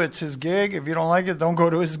venue. It's his gig. If you don't like it, don't go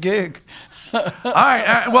to his gig. All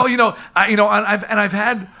right. Well, I've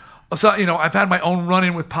had my own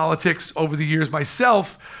run-in with politics over the years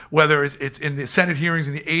myself. Whether it's in the Senate hearings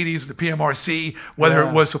in the '80s, the PMRC, whether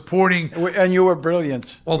it was supporting. And you were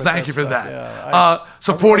brilliant. Well, thank you for stuff. that. Yeah,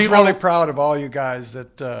 supporting. I was really proud of all you guys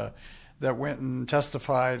that went and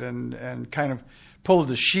testified and kind of pulled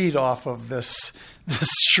the sheet off of this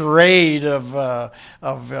charade of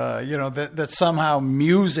that somehow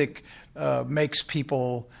music makes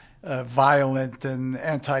people violent and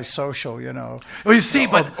antisocial, Well, you see,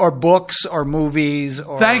 or books or movies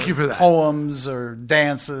or thank you for that. Poems or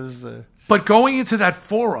dances. But going into that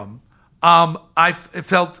forum, I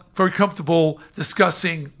felt very comfortable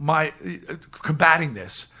discussing combating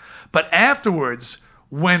this. But afterwards,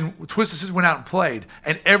 when Twisted Sister went out and played,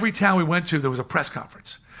 and every town we went to, there was a press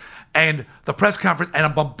conference. And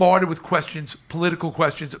I'm bombarded with questions, political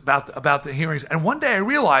questions about the hearings. And one day I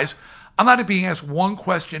realized I'm not being asked one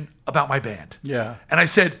question about my band. Yeah. And I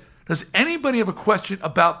said, does anybody have a question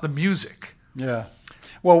about the music? Yeah.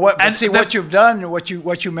 Well, what you've done, what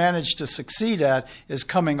you managed to succeed at is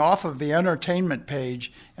coming off of the entertainment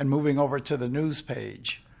page and moving over to the news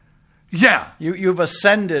page. Yeah. You've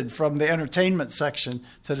ascended from the entertainment section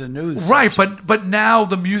to the news right, section. but now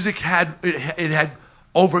the music had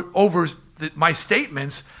my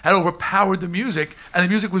statements had overpowered the music, and the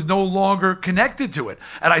music was no longer connected to it.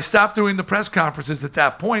 And I stopped doing the press conferences at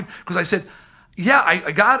that point because I said, yeah,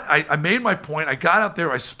 I made my point. I got out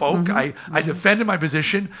there. I spoke. I defended my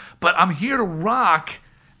position. But I'm here to rock,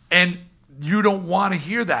 and you don't want to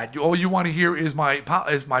hear that. All you want to hear is my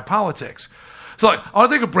politics. So look, I want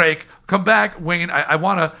to take a break. Come back, Wayne. I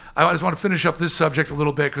just want to finish up this subject a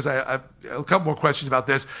little bit because I have a couple more questions about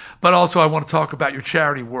this. But also, I want to talk about your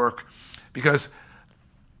charity work because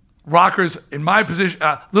rockers, in my position,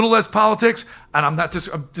 a little less politics, and I'm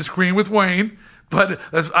disagreeing with Wayne, but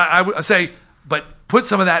I would say. But put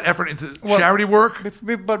some of that effort into charity work.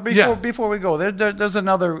 But before we go, there's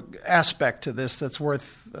another aspect to this that's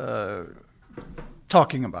worth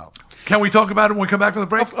talking about. Can we talk about it when we come back from the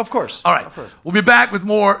break? Of course. All right. Of course. We'll be back with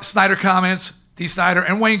more Snider comments, Dee Snider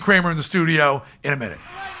and Wanye Kramer in the studio in a minute.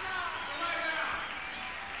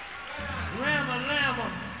 Rammer, lammer,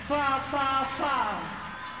 555.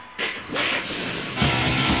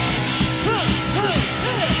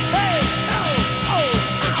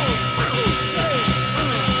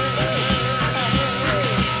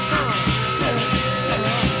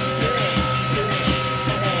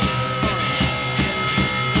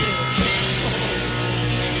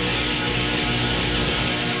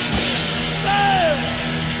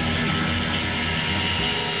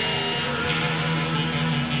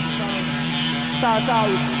 Starts out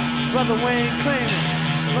with Brother Wanye Kramer.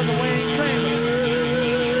 Brother Wanye Kramer.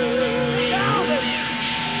 Down, baby.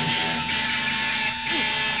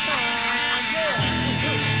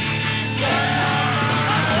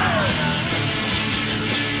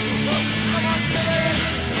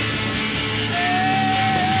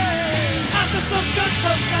 After some good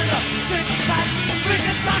toast and a six-pack, we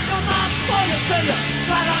can talk on my phone till you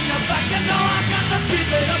flat on your back. You know I got to keep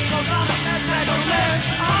it up 'cause I'm a metal man.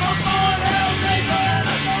 I'm a boy hellraiser and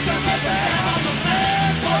I don't give a damn. I'm a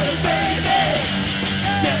man for the baby.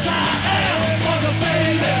 Yes, I am for the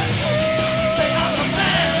baby. Say I'm a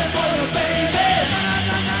man for the baby.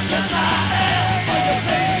 Yes, I am for the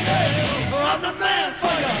baby. I'm the man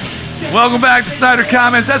for you. Welcome back to Snider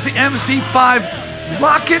Comments. That's the MC5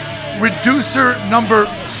 Rocket Reducer number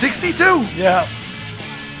 62. Yeah.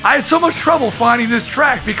 I had so much trouble finding this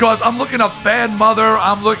track because I'm looking up Bad Mother,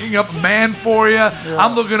 I'm looking up Man For You,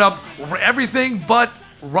 I'm looking up everything but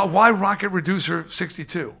why Rocket Reducer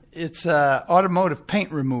 62? It's automotive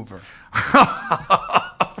paint remover.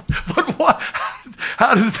 But what?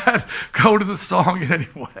 How does that go to the song in any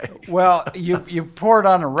way? Well, you pour it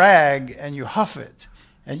on a rag and you huff it,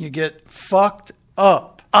 and you get fucked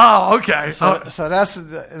up. Oh, okay. So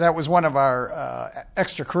that was one of our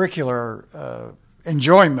extracurricular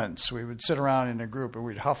enjoyments. We would sit around in a group and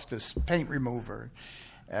we'd huff this paint remover.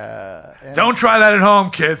 Don't try that at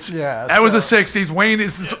home, kids. Yeah, that was the 60s. Wayne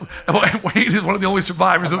is one of the only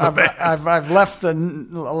survivors of the band. I've left a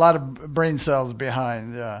lot of brain cells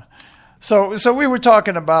behind. Yeah. So we were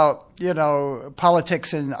talking about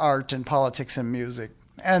politics in art and politics in music,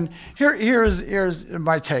 and here's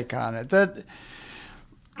my take on it. That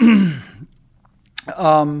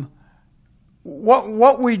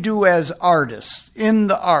what we do as artists in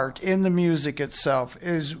the music itself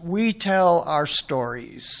is we tell our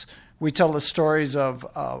stories. We tell the stories of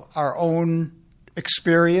our own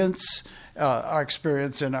experience, our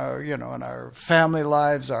experience in our in our family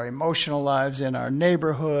lives, our emotional lives, in our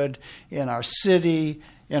neighborhood, in our city,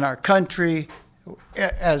 in our country,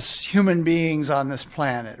 as human beings on this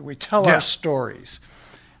planet. We tell our stories,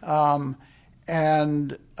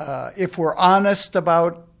 and if we're honest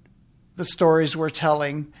about the stories we're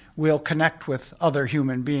telling, we'll connect with other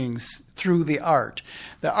human beings through the art.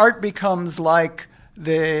 The art becomes like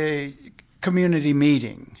the community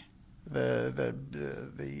meeting,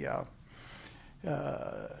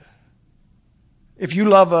 if you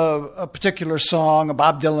love a particular song, a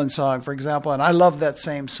Bob Dylan song, for example, and I love that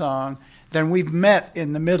same song, then we've met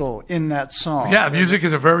in the middle in that song. Yeah, music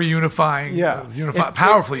is a very unifying,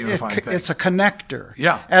 powerfully unifying thing. It's a connector.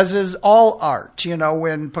 Yeah. As is all art.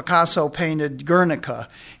 When Picasso painted Guernica,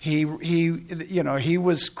 he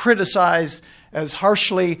was criticized as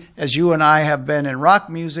harshly as you and I have been in rock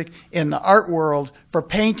music in the art world for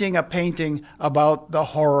painting a painting about the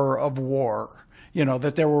horror of war.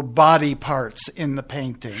 That there were body parts in the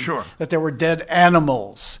painting. Sure. That there were dead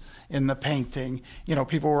animals in the painting.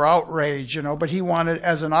 People were outraged, but he wanted,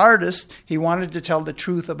 as an artist, he wanted to tell the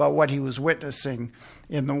truth about what he was witnessing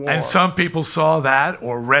in the war. And some people saw that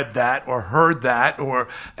or read that or heard that or,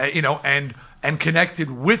 and connected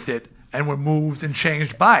with it and were moved and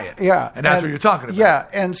changed by it. Yeah. And that's what you're talking about. Yeah.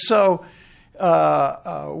 And so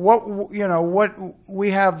what we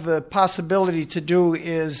have the possibility to do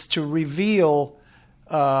is to reveal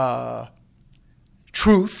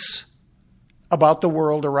truths about the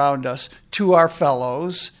world around us to our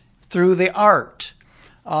fellows through the art.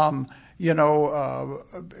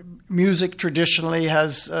 Music traditionally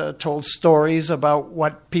has told stories about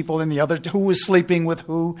what people who was sleeping with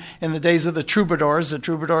who in the days of the troubadours. The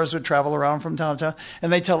troubadours would travel around from town to town,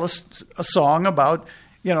 and they tell us a song about,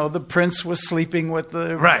 the prince was sleeping with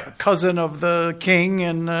the cousin of the king,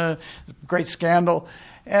 and great scandal.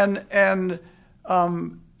 And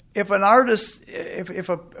if an artist, if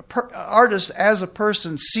a artist as a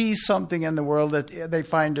person sees something in the world that they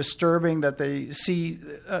find disturbing, that they see,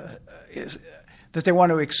 that they want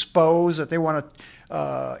to expose, that they want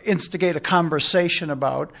to instigate a conversation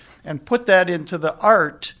about, and put that into the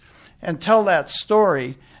art and tell that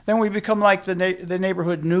story, then we become like the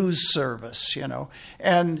neighborhood news service,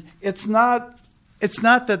 And it's not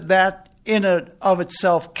that in and of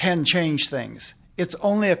itself can change things. It's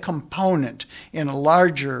only a component in a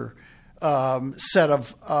larger set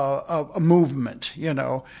of a movement,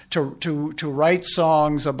 to write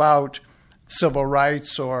songs about civil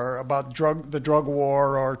rights or about the drug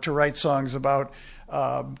war, or to write songs about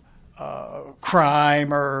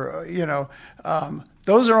crime, or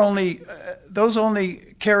those only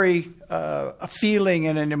carry a feeling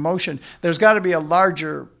and an emotion. There's got to be a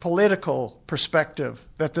larger political perspective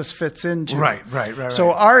that this fits into. Right.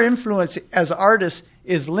 So our influence as artists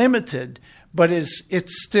is limited, but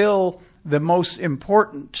it's still the most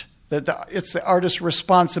important. It's the artist's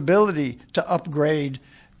responsibility to upgrade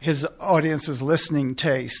his audience's listening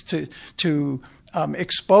taste, to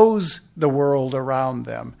expose the world around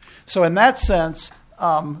them. So in that sense,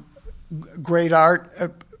 great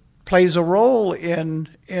art plays a role in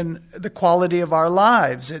the quality of our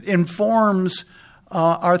lives. It informs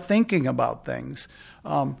our thinking about things.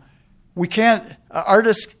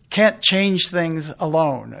 Artists can't change things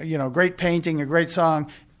alone. Great painting, a great song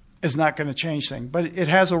is not going to change things, but it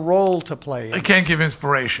has a role to play. It can give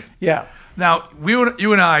inspiration. Yeah. Now,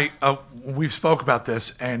 you and I, we've spoke about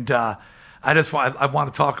this, and I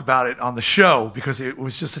want to talk about it on the show because it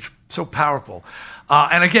was just so powerful.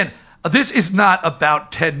 And again, this is not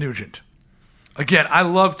about Ted Nugent. Again, I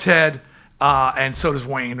love Ted, and so does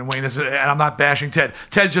Wayne. And I'm not bashing Ted.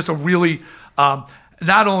 Ted's just a really,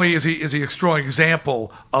 not only is he an extraordinary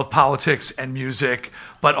example of politics and music,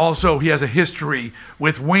 but also he has a history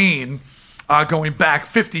with Wayne going back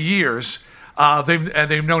 50 years.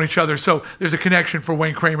 They've known each other, so there's a connection for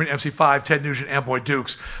Wanye Kramer and MC5, Ted Nugent, and Boy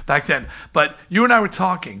Dukes back then. But you and I were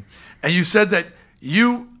talking, and you said that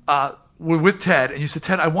you were with Ted, and you said,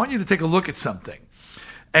 Ted, I want you to take a look at something.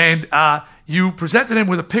 And you presented him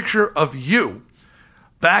with a picture of you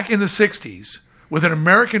back in the 60s with an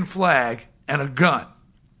American flag and a gun.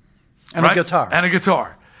 And a guitar. And a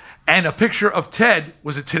guitar. And a picture of Ted,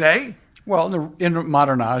 was it today? Well, in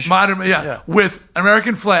modern age. Yeah. With an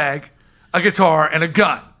American flag, a guitar, and a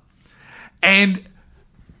gun. And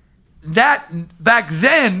that, back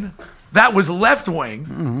then, that was left wing.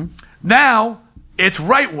 Mm-hmm. Now, it's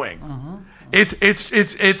right wing. Mm-hmm.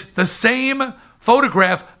 It's the same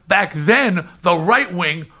photograph. Back then, the right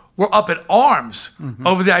wing were up in arms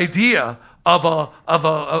over the idea of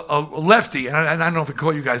a lefty, and I don't know if I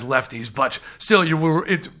call you guys lefties, but still, you were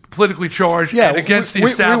politically charged and against the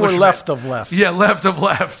establishment. We were left of left. Yeah, left of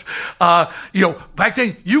left. Back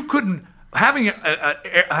then you couldn't having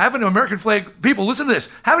an American flag. People, listen to this.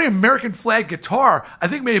 Having an American flag guitar, I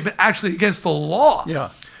think, may have been actually against the law. Yeah.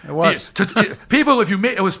 It was. People,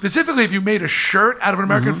 it was specifically if you made a shirt out of an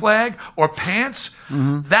American flag or pants,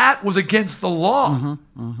 that was against the law.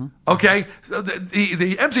 Okay? So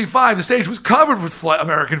the MC5, the stage was covered with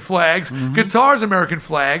American flags, guitars, American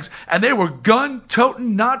flags, and they were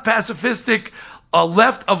gun-toting, not pacifistic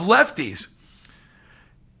left of lefties.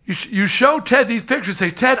 You show Ted these pictures, say,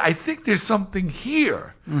 Ted, I think there's something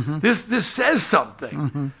here. This says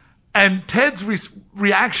something. And Ted's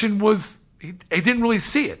reaction was he didn't really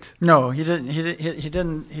see it. No, he didn't. He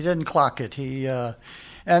didn't clock it.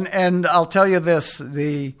 And I'll tell you this: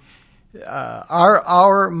 my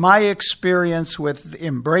experience with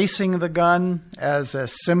embracing the gun as a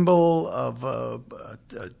symbol of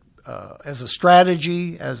as a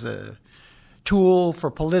strategy, as a tool for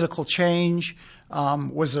political change,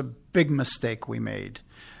 was a big mistake we made.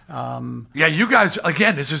 Yeah, you guys,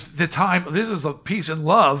 again, this is the time, this is a peace and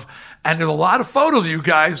love, and there's a lot of photos of you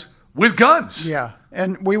guys with guns. Yeah,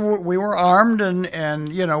 and we were armed, and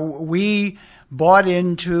we bought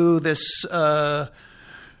into this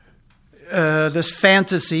this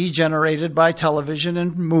fantasy generated by television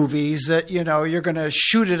and movies that you're going to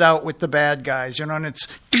shoot it out with the bad guys, and it's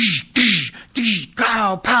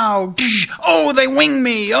pow pow, oh they wing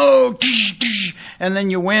me, oh, and then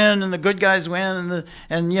you win, and the good guys win,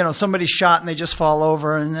 and somebody's shot and they just fall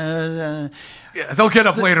over, and yeah, they'll get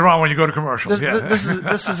up later on when you go to commercials.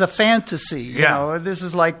 This is a fantasy. You know, this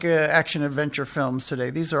is like action adventure films today.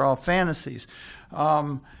 These are all fantasies.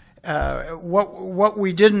 What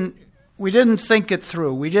we didn't think it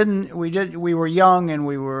through. We were young and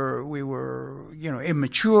we were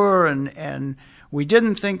immature, and we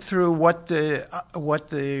didn't think through what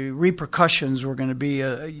the repercussions were going to be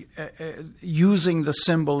using the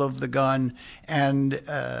symbol of the gun and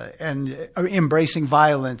embracing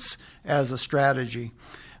violence as a strategy.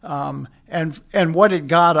 And what it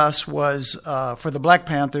got us was, for the Black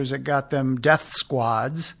Panthers, it got them death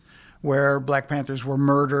squads, where Black Panthers were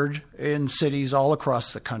murdered in cities all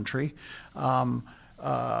across the country. It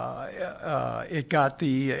got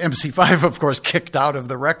the MC5, of course, kicked out of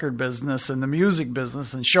the record business and the music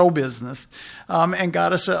business and show business, and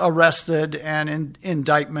got us arrested and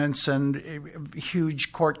indictments and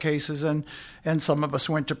huge court cases, and some of us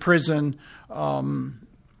went to prison. That's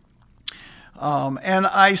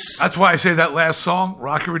why I say that last song,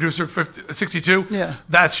 Rocket Reducer 62. Yeah,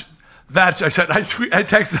 that's. I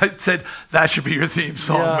texted. I said that should be your theme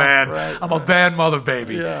song, man. Right, I'm a bad mother,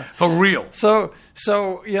 baby, for real. So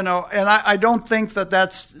and I don't think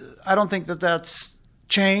that's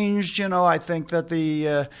changed. I think that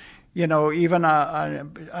the even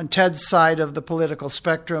on Ted's side of the political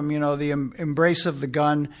spectrum, the embrace of the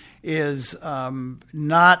gun is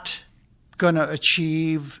not going to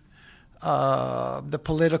achieve the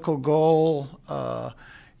political goal. The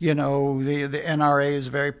NRA is a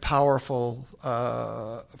very powerful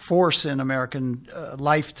force in American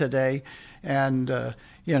life today, and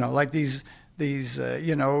like these. Is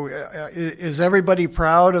everybody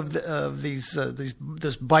proud of this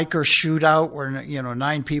biker shootout where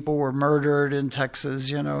 9 people were murdered in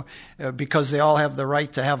Texas? Because they all have the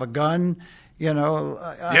right to have a gun.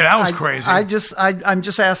 That was crazy. I'm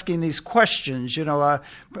just asking these questions.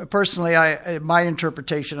 Personally, my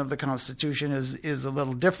interpretation of the Constitution is a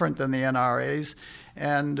little different than the NRA's,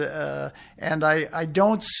 and I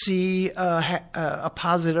don't see a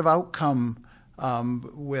positive outcome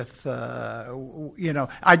with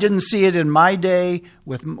I didn't see it in my day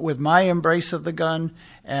with my embrace of the gun,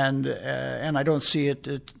 and I don't see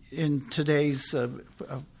it in today's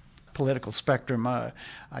political spectrum. I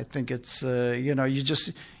think it's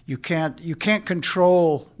you can't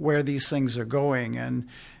control where these things are going, and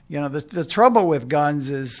the trouble with guns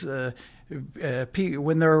is when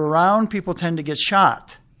they're around, people tend to get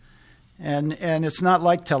shot, and it's not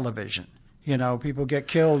like television. People get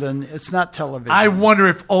killed, and it's not television. I wonder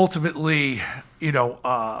if ultimately,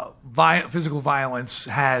 physical violence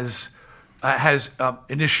has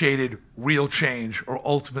initiated real change, or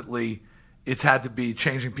ultimately it's had to be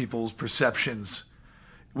changing people's perceptions,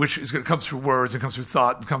 which is going to come through words, and comes through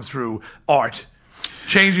thought, and comes through art.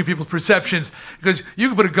 Changing people's perceptions, because you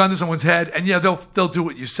can put a gun to someone's head, and they'll do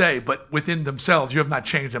what you say, but within themselves, you have not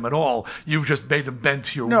changed them at all. You've just made them bend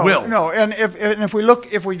to your will. No, and if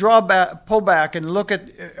we pull back and look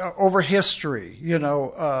at over history,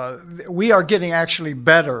 we are getting actually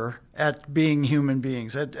better at being human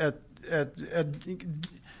beings, at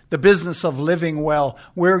the business of living well.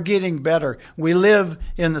 We're getting better. We live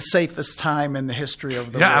in the safest time in the history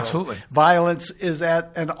of the world. Yeah, absolutely. Violence is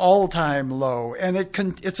at an all-time low, and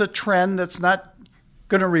it's a trend that's not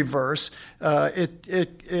going to reverse.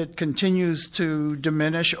 It continues to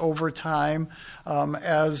diminish over time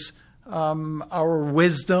as our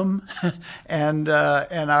wisdom and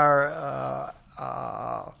our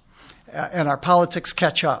politics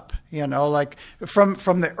catch up. Like from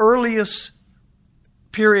the earliest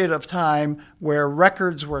period of time where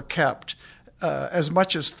records were kept, as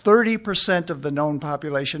much as 30% of the known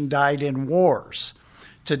population died in wars.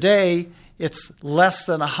 Today, it's less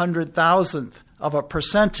than 100,000th of a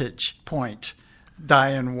percentage point die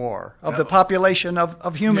in war of the population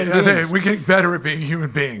of human beings. We're getting better at being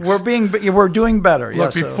human beings. We're doing better.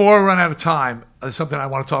 Look, before we run out of time, there's something I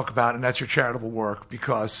want to talk about, and that's your charitable work,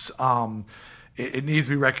 because it needs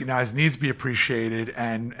to be recognized, needs to be appreciated,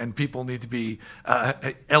 and people need to be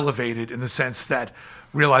elevated in the sense that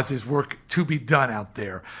realize there's work to be done out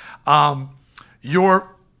there.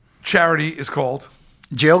 Your charity is called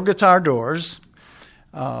Jail Guitar Doors.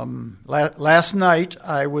 Last night,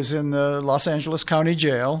 I was in the Los Angeles County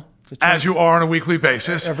Jail. As you are on a weekly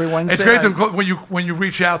basis. Every Wednesday. It's great when you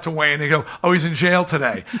reach out to Wayne and they go, "Oh, he's in jail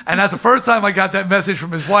today." And that's the first time I got that message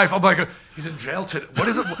from his wife. I'm like, "He's in jail today? What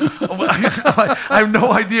is it?" I have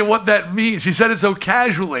no idea what that means. She said it so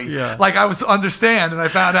casually, like I was to understand. And I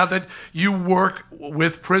found out that you work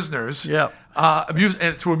with prisoners. Yeah.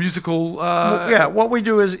 Through a musical... what we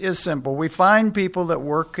do is simple. We find people that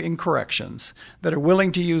work in corrections that are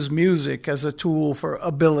willing to use music as a tool for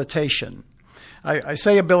habilitation. I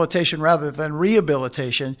say habilitation rather than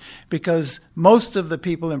rehabilitation because most of the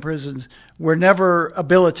people in prisons were never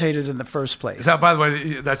habilitated in the first place. Now, by the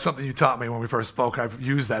way, that's something you taught me when we first spoke. I've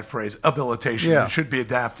used that phrase, habilitation. Yeah. It should be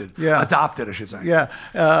adopted, I should say. Yeah.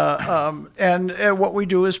 And what we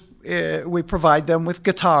do is we provide them with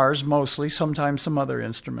guitars mostly, sometimes some other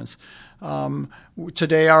instruments.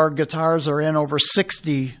 Today, our guitars are in over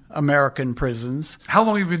 60 American prisons. How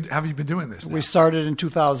long have you been doing this now? We started in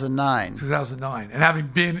 2009. 2009. And having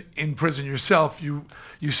been in prison yourself, you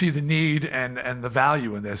see the need and the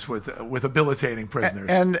value in this with habilitating prisoners.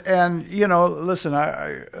 And listen,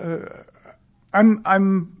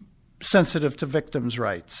 I'm sensitive to victims'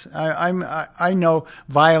 rights. I know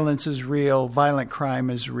violence is real, violent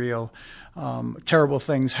crime is real, terrible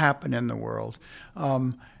things happen in the world.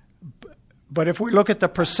 But if we look at the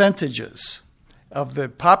percentages of the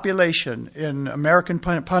population in American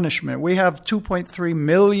punishment, we have 2.3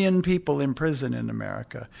 million people in prison in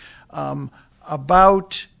America.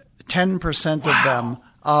 About 10% of them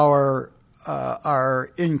are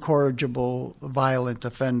incorrigible violent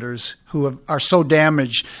offenders who are so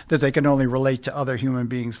damaged that they can only relate to other human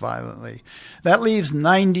beings violently. That leaves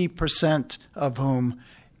 90% of whom,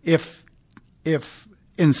 if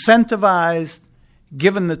incentivized,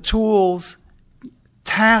 given the tools,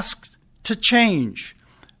 tasked to change,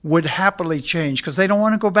 would happily change because they don't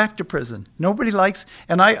want to go back to prison. Nobody likes,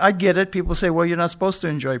 and I get it. People say, "Well, you're not supposed to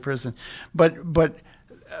enjoy prison," but what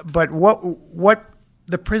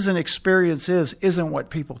the prison experience isn't what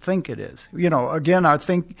people think it is. Again, I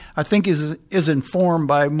think is informed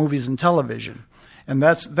by movies and television, and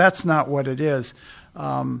that's not what it is.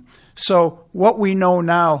 So what we know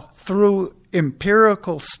now through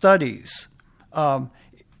empirical studies.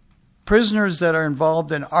 Prisoners that are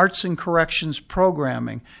involved in arts and corrections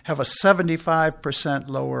programming have a 75%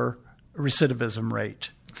 lower recidivism rate.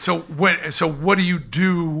 So what do you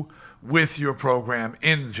do with your program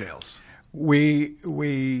in the jails?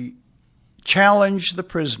 We challenge the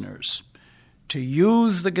prisoners to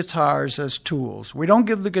use the guitars as tools. We don't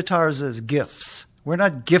give the guitars as gifts. We're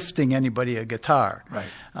not gifting anybody a guitar. Right.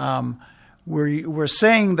 We're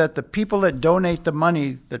saying that the people that donate the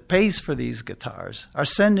money that pays for these guitars are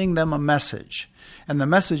sending them a message. And the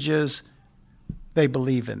message is they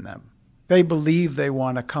believe in them. They believe they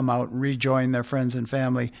want to come out and rejoin their friends and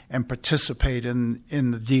family and participate in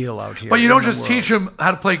the deal out here. But you don't just teach them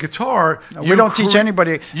how to play guitar. No, we don't teach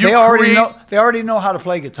anybody. They already know how to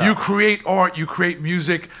play guitar. You create art. You create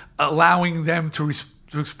music, allowing them to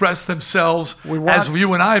express themselves, as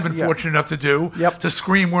you and I have been fortunate enough to do, to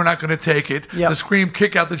scream, "We're not going to take it," to scream,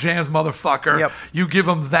 "Kick out the jams, motherfucker." Yep. You give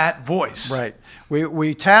them that voice. Right.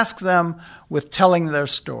 We task them with telling their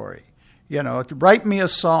story. Write me a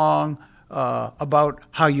song about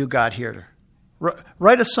how you got here.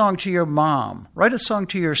 Write a song to your mom. Write a song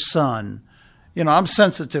to your son. I'm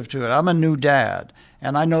sensitive to it. I'm a new dad,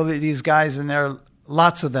 and I know that these guys in there,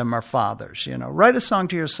 lots of them are fathers. Write a song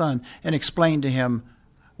to your son and explain to him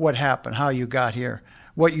what happened, how you got here,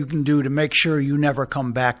 what you can do to make sure you never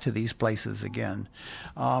come back to these places again.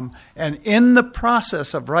 And in the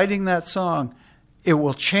process of writing that song, it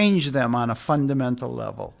will change them on a fundamental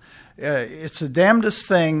level. it's the damnedest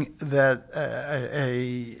thing that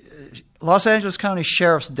a Los Angeles County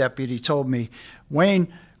Sheriff's deputy told me,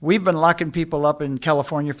 Wayne, we've been locking people up in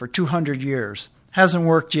California for 200 years. Hasn't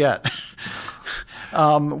worked yet.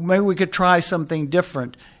 Maybe we could try something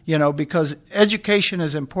different, because education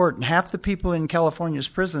is important. Half the people in California's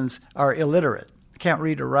prisons are illiterate, can't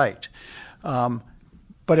read or write.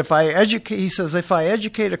 But if I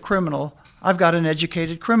educate a criminal, I've got an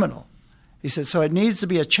educated criminal. He said, so it needs to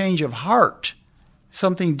be a change of heart,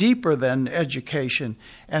 something deeper than education.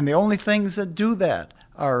 And the only things that do that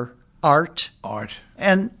are art.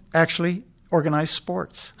 And actually organized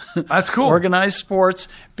sports. That's cool. Organized sports,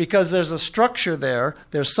 because there's a structure there.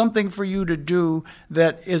 There's something for you to do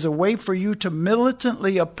that is a way for you to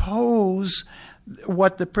militantly oppose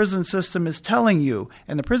what the prison system is telling you.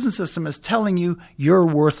 And the prison system is telling you you're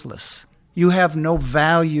worthless. You have no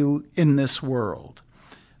value in this world.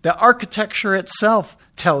 The architecture itself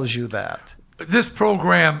tells you that. This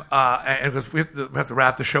program, and because we have to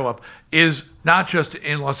wrap the show up, is not just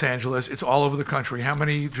in Los Angeles. It's all over the country. How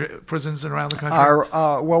many prisons around the country?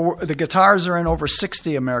 The guitars are in over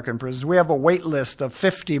 60 American prisons. We have a wait list of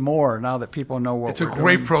 50 more now that people know what we're doing. It's a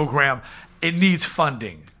great program. It needs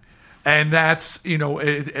funding. And that's,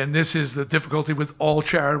 and this is the difficulty with all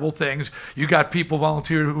charitable things. You got people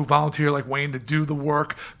who volunteer like Wayne to do the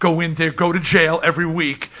work, go in there, go to jail every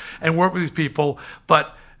week and work with these people.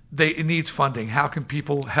 But it needs funding. How can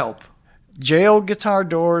people help?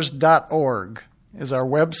 jailguitardoors.org is our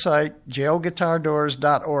website,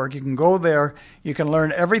 jailguitardoors.org. You can go there. You can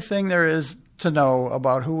learn everything there is to know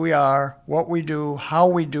about who we are, what we do, how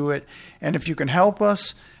we do it. And if you can help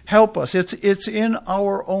us, help us. It's in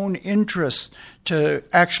our own interest to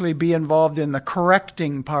actually be involved in the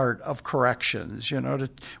correcting part of corrections.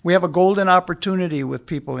 We have a golden opportunity with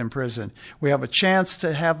people in prison. We have a chance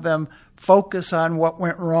to have them focus on what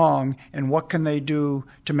went wrong and what can they do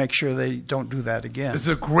to make sure they don't do that again. It's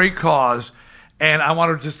a great cause, and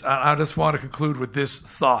I just want to conclude with this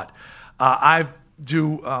thought. I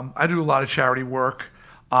do a lot of charity work,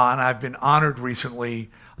 and I've been honored recently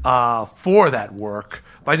for that work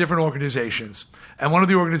by different organizations. And one of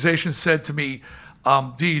the organizations said to me,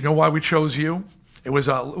 Dee, you know why we chose you? It was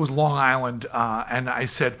Long Island, and I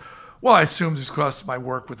said, well, I assumed it's because of my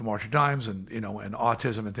work with the March of Dimes and and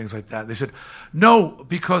autism and things like that. They said, no,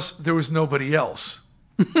 because there was nobody else.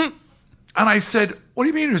 And I said, what do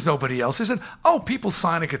you mean there's nobody else? They said, people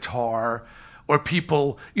sign a guitar, or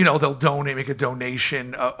people, they'll donate, make a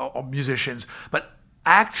donation, or musicians, but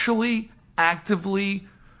actually, actively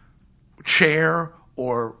chair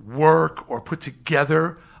or work or put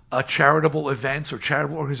together charitable events or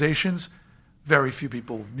charitable organizations, very few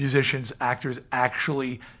people, musicians, actors,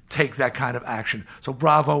 actually take that kind of action. So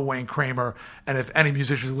bravo, Wanye Kramer. And if any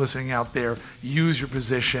musicians are listening out there, use your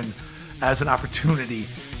position as an opportunity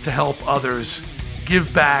to help others,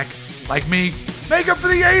 give back, like me, make up for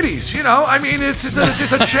the 80s.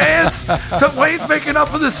 It's a chance. So Wayne's making up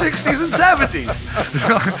for the 60s and 70s.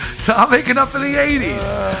 So I'm making up for the 80s.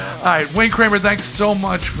 All right, Wanye Kramer, thanks so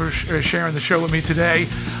much for sharing the show with me today.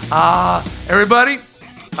 Everybody,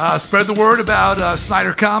 spread the word about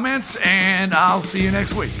Snider Comments, and I'll see you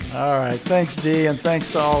next week. All right. Thanks, Dee, and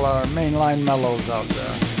thanks to all our mainline mellows out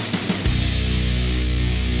there.